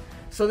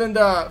 So then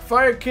the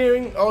Fire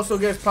King also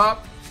gets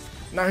popped.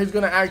 Now he's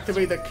going to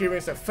activate the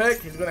Kirin's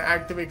effect. He's going to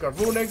activate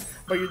Garunix.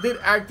 But you did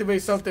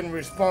activate something in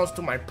response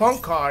to my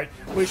Punk card,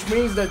 which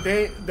means that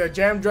the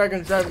Jam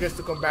Dragon Drive gets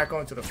to come back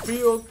onto the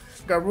field.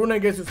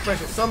 Garunix gets to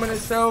special summon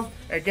itself.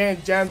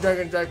 Again, Jam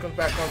Dragon Drive comes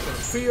back onto the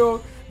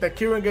field. The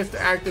Kirin gets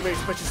to activate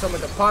special summon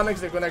the Ponix.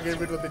 They're going to get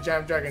rid of the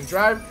Jam Dragon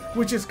Drive,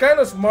 which is kind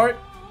of smart.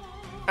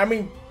 I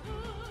mean,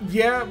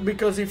 yeah,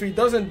 because if he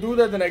doesn't do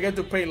that, then I get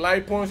to pay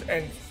life points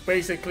and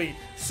basically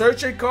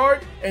search a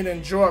card and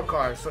then draw a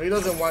card. So he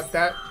doesn't want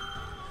that.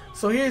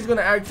 So here he's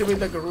gonna activate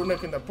the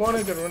Garunik in the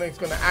opponent. Garunik's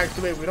gonna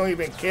activate. We don't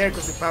even care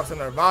because he pops an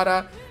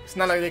Arvada. It's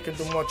not like they can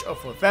do much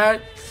off of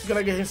that. He's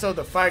gonna get himself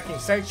the Fire King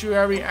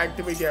Sanctuary,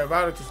 activate the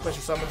Arvada to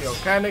special summon the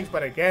Volcanics.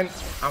 But again,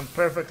 I'm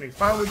perfectly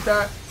fine with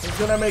that. He's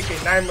gonna make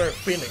a Nightmare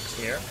Phoenix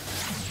here.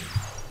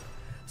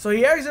 So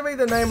he activates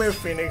the Nightmare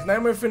Phoenix.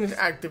 Nightmare Phoenix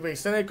activates.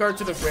 Send a card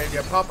to the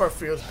graveyard. Pop our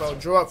field spell.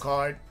 Draw a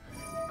card.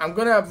 I'm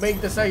gonna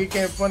make the Psychic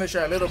Camp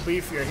Punisher a little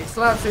beefier. He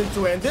slaps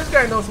into it, and this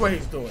guy knows what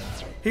he's doing.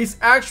 He's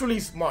actually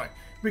smart.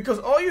 Because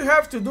all you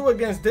have to do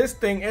against this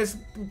thing is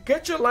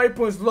get your life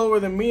points lower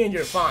than me and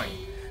you're fine.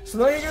 So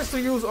now he gets to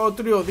use all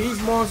three of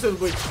these monsters,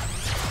 which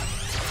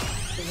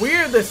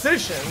weird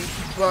decision,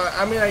 but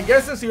I mean, I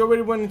guess since he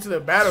already went into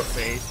the battle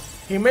phase,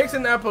 he makes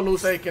an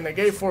Appaloosa. He can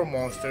negate 4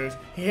 monsters.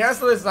 He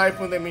has less life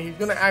point than me. He's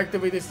gonna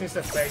activate this thing's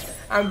effect.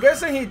 I'm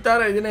guessing he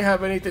thought I didn't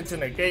have anything to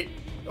negate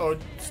or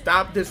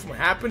stop this from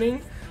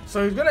happening.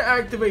 So he's gonna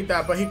activate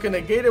that, but he can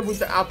negate it with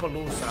the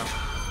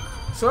Appaloosa.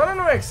 So I don't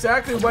know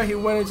exactly why he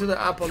went into the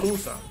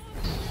Appaloosa.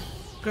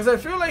 Because I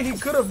feel like he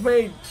could have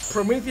made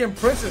Promethean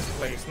Princess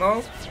plays,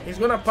 no? He's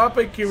gonna pop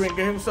a Kirin,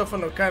 get himself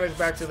an Volcanics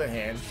back to the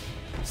hand.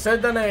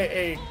 Set down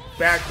a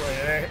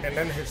backrow and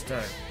then his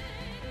turn.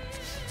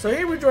 So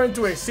here we draw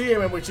into a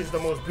CMM, which is the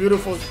most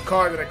beautiful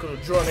card that I could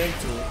have drawn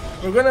into.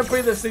 We're gonna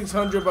pay the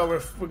 600, but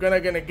we're gonna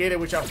negate it,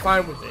 which I'm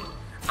fine with it.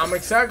 I'm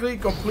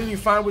completely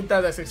fine with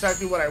that. That's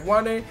exactly what I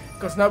wanted.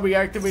 Because now we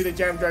activate the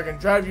Jam Dragon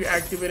Drive. You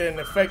activated an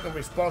effect in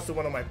response to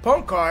one of my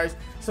punk cards.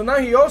 So now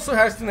he also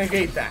has to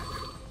negate that.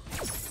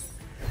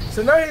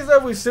 So now he's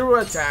left with 0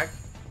 attack.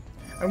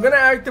 I'm going to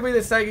activate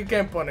the Psychic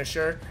Camp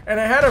Punisher. And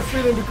I had a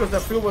feeling because the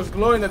field was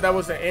glowing that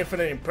was an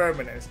infinite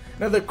impermanence.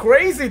 Now the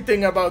crazy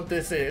thing about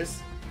this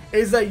is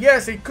that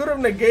yes, he could have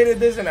negated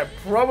this and I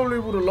probably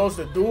would have lost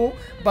the duel.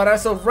 But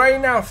as of right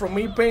now, from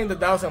me paying the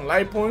 1000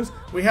 life points,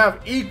 we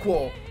have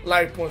equal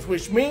life points,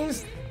 which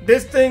means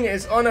this thing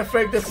is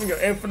unaffected from your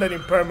infinite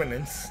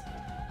impermanence.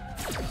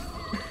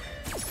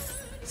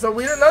 So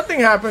nothing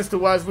happens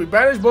to us. We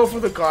banish both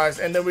of the cards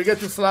and then we get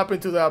to slap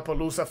into the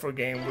Appaloosa for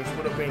game, which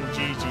would have been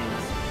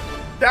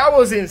GG's. That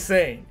was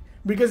insane.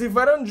 Because if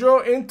I don't draw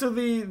into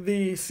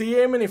the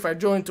CM and if I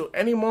draw into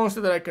any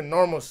monster that I can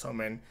normal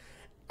summon,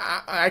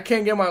 I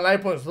can't get my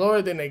life points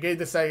lower than negate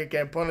the Psychic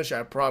Camp Punisher.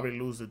 I probably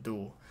lose the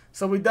duel.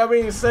 So with that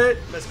being said,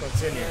 let's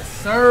continue. Yes,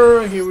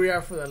 sir. Here we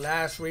are for the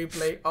last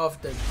replay of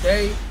the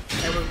day.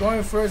 And we're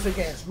going first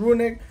against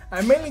Runic.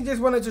 I mainly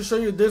just wanted to show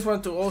you this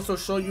one to also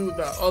show you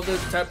the other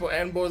type of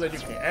end board that you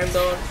can end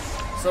on.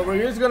 So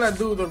we're just going to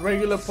do the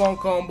regular pawn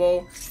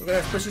combo. We're going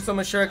to especially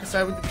summon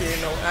Shirakassai with the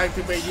Dino,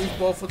 activate, use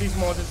both of these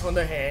monsters from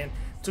the hand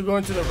to go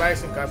into the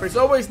Rising card. But it's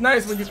always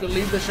nice when you can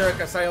leave the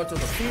Shirakassai onto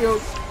the field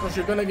because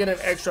you're going to get an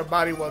extra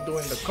body while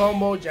doing the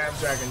combo. Jam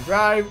Dragon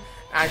Drive.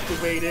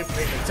 Activate it,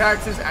 pay the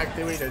taxes,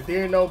 activate the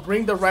Dino,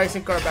 bring the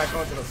Rising card back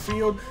onto the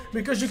field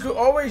because you could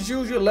always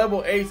use your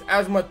level 8s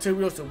as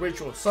materials to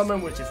ritual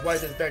summon, which is why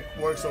this deck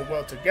works so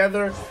well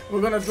together. We're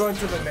going to draw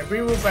into the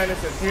Nebiru, banish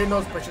the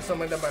Dino, special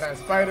summon the Baran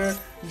Spider,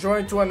 draw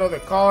into another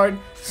card,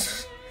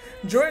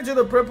 draw into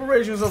the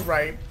Preparations of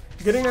Right,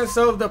 getting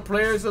ourselves the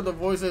Players of the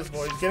Voiceless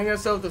Voice, getting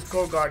ourselves the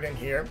Skull Guardian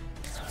here.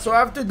 So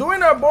after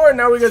doing our board,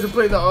 now we get to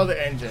play the other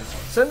engine.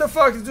 Send the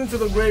Foxes into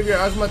the graveyard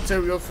as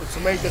material to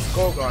make the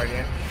Skull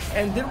Guardian.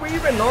 And did we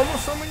even normal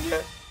summon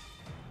yet?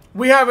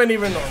 We haven't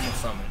even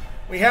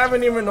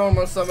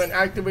normal summoned.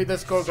 Activate the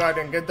Skull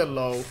Guardian, get the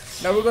low.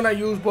 Now we're gonna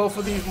use both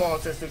of these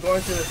monsters to go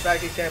into the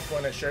Psychic Camp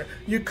Punisher.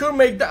 You could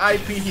make the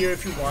IP here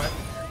if you want.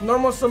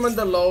 Normal summon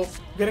the low,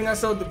 getting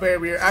ourselves the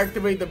barrier,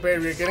 activate the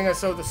barrier, getting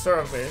ourselves the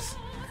service.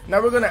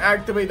 Now we're gonna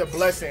activate the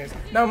blessings.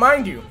 Now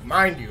mind you,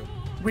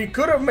 we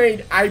could have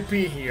made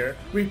IP here,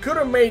 we could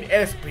have made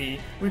SP,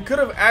 we could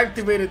have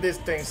activated this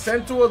thing,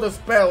 sent 2 of the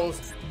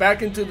spells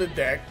back into the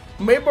deck,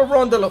 made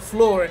Baron de la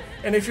Flor,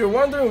 and if you're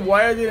wondering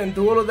why I didn't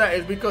do all of that,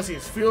 it's because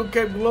his field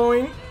kept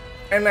glowing,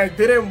 and I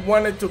didn't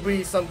want it to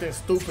be something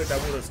stupid that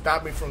would have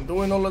stopped me from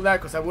doing all of that,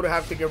 because I would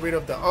have to get rid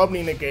of the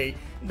Omni Negate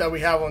that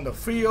we have on the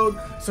field.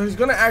 So he's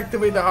going to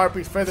activate the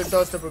Harpy's Feather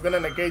Duster. We're going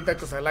to negate that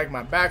because I like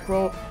my back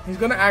row. He's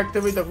going to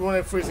activate the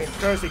Runic Freezing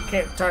Curse. He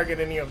can't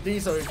target any of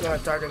these, so he's going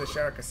to target the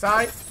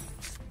Shirakassai.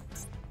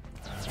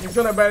 He's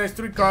going to banish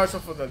 3 cards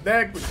off of the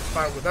deck, which is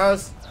fine with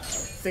us.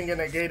 Thing get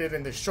negated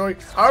and destroyed.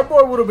 Our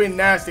board would have been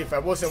nasty if I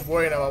wasn't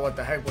worried about what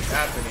the heck was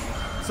happening.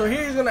 So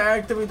here he's going to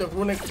activate the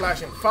Runic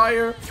Flashing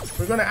Fire.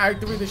 We're going to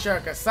activate the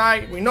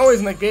Shirakassai. We know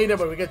it's negated,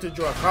 but we get to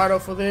draw a card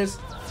off for this.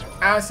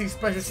 As he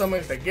special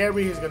summons the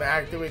Gary, he's going to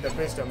activate the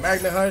Mr.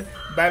 Magna Hut,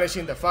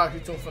 banishing the Foxy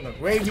Tomb from the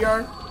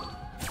graveyard.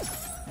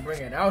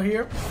 Bring it out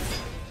here.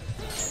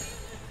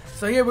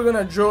 So here we're going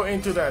to draw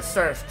into the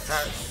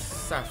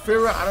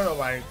Saphira. I don't know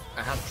why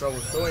I have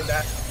trouble doing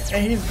that.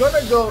 And he's going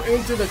to go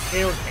into the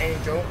Chaos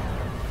Angel.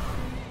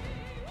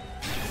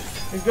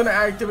 He's going to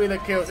activate the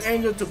Chaos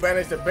Angel to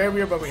banish the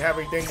barrier, but we have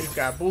a Dangerous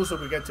Gabu, so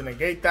we get to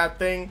negate that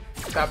thing.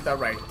 Stop that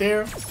right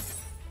there.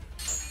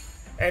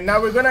 And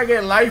now we're gonna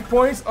get life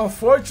points.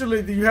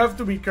 Unfortunately, you have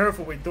to be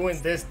careful with doing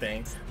this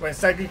thing when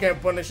Psychic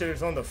and Punisher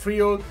is on the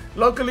field.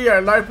 Luckily,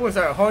 our life points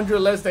are 100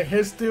 less than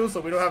his still, so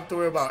we don't have to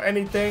worry about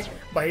anything.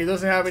 But he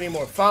doesn't have any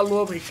more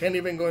follow-up. He can't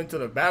even go into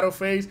the battle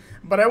phase.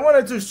 But I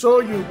wanted to show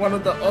you one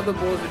of the other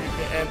boards that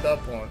you can end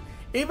up on.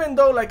 Even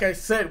though, like I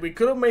said, we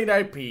could have made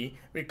IP,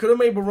 we could have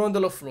made Baron de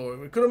la Flor,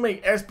 we could have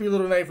made SP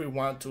Little Knight if we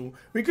want to.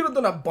 We could have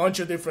done a bunch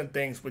of different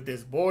things with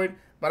this board,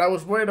 but I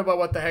was worried about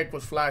what the heck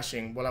was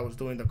flashing while I was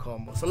doing the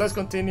combo. So let's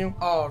continue.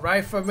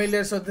 Alright,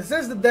 familiar. So this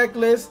is the deck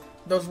list.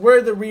 Those were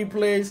the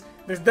replays.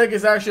 This deck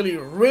is actually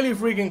really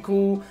freaking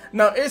cool.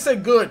 Now, is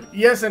it good?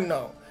 Yes and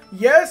no.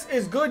 Yes,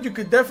 it's good. You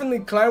could definitely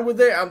climb with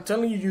it. I'm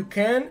telling you, you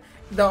can.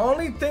 The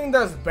only thing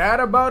that's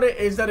bad about it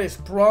is that it's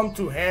prone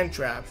to hand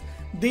traps.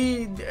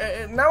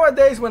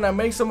 Nowadays when I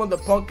make some of the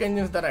punk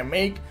engines that I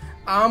make,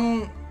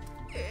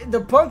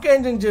 the punk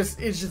engine it's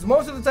just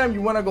most of the time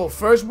you want to go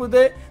first with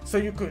it so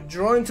you could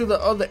draw into the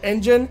other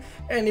engine,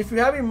 and if you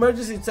have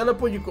emergency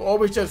teleport you could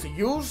always just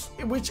use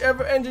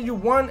whichever engine you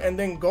want and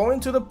then go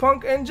into the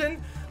punk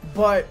engine.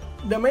 But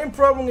the main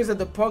problem is that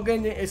the punk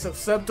engine is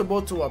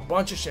susceptible to a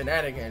bunch of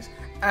shenanigans.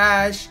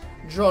 Ash,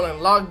 Droll and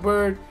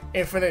Lockbird,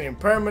 Infinite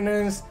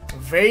Impermanence,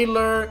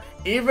 Veiler,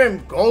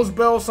 even Ghost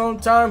Bell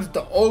sometimes,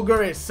 the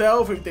Ogre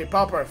itself if they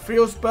pop our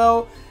field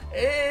spell.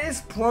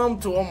 It's prone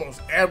to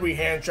almost every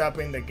hand trap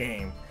in the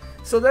game.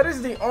 So that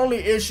is the only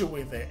issue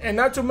with it. And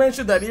not to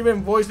mention that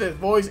even Voiceless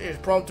Voice is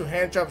prone to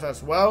hand traps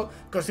as well,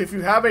 because if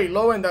you have a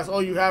low and that's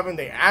all you have and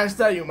they ask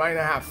that, you might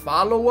not have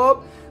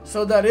follow-up.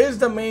 So that is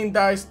the main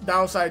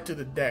downside to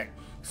the deck.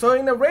 So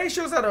in the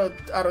ratios out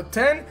of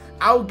 10,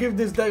 I'll give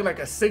this deck like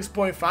a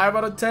 6.5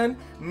 out of 10,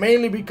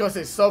 mainly because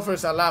it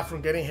suffers a lot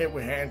from getting hit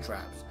with hand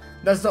traps.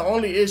 That's the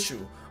only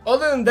issue.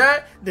 Other than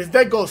that, this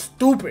deck goes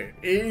stupid.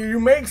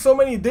 You make so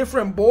many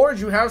different boards,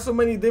 you have so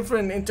many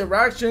different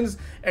interactions,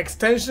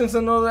 extensions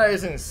and all that,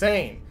 is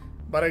insane.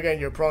 But again,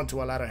 you're prone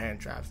to a lot of hand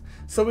traps.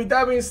 So with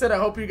that being said, I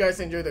hope you guys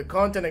enjoyed the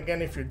content.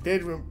 Again, if you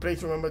did,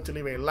 please remember to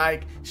leave a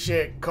like,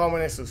 share,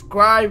 comment, and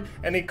subscribe.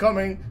 Any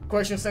comment,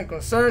 questions, and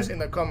concerns in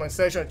the comment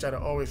section, I try to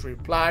always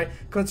reply.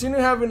 Continue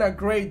having a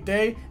great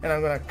day, and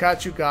I'm going to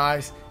catch you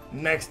guys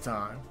next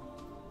time.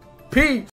 Peace!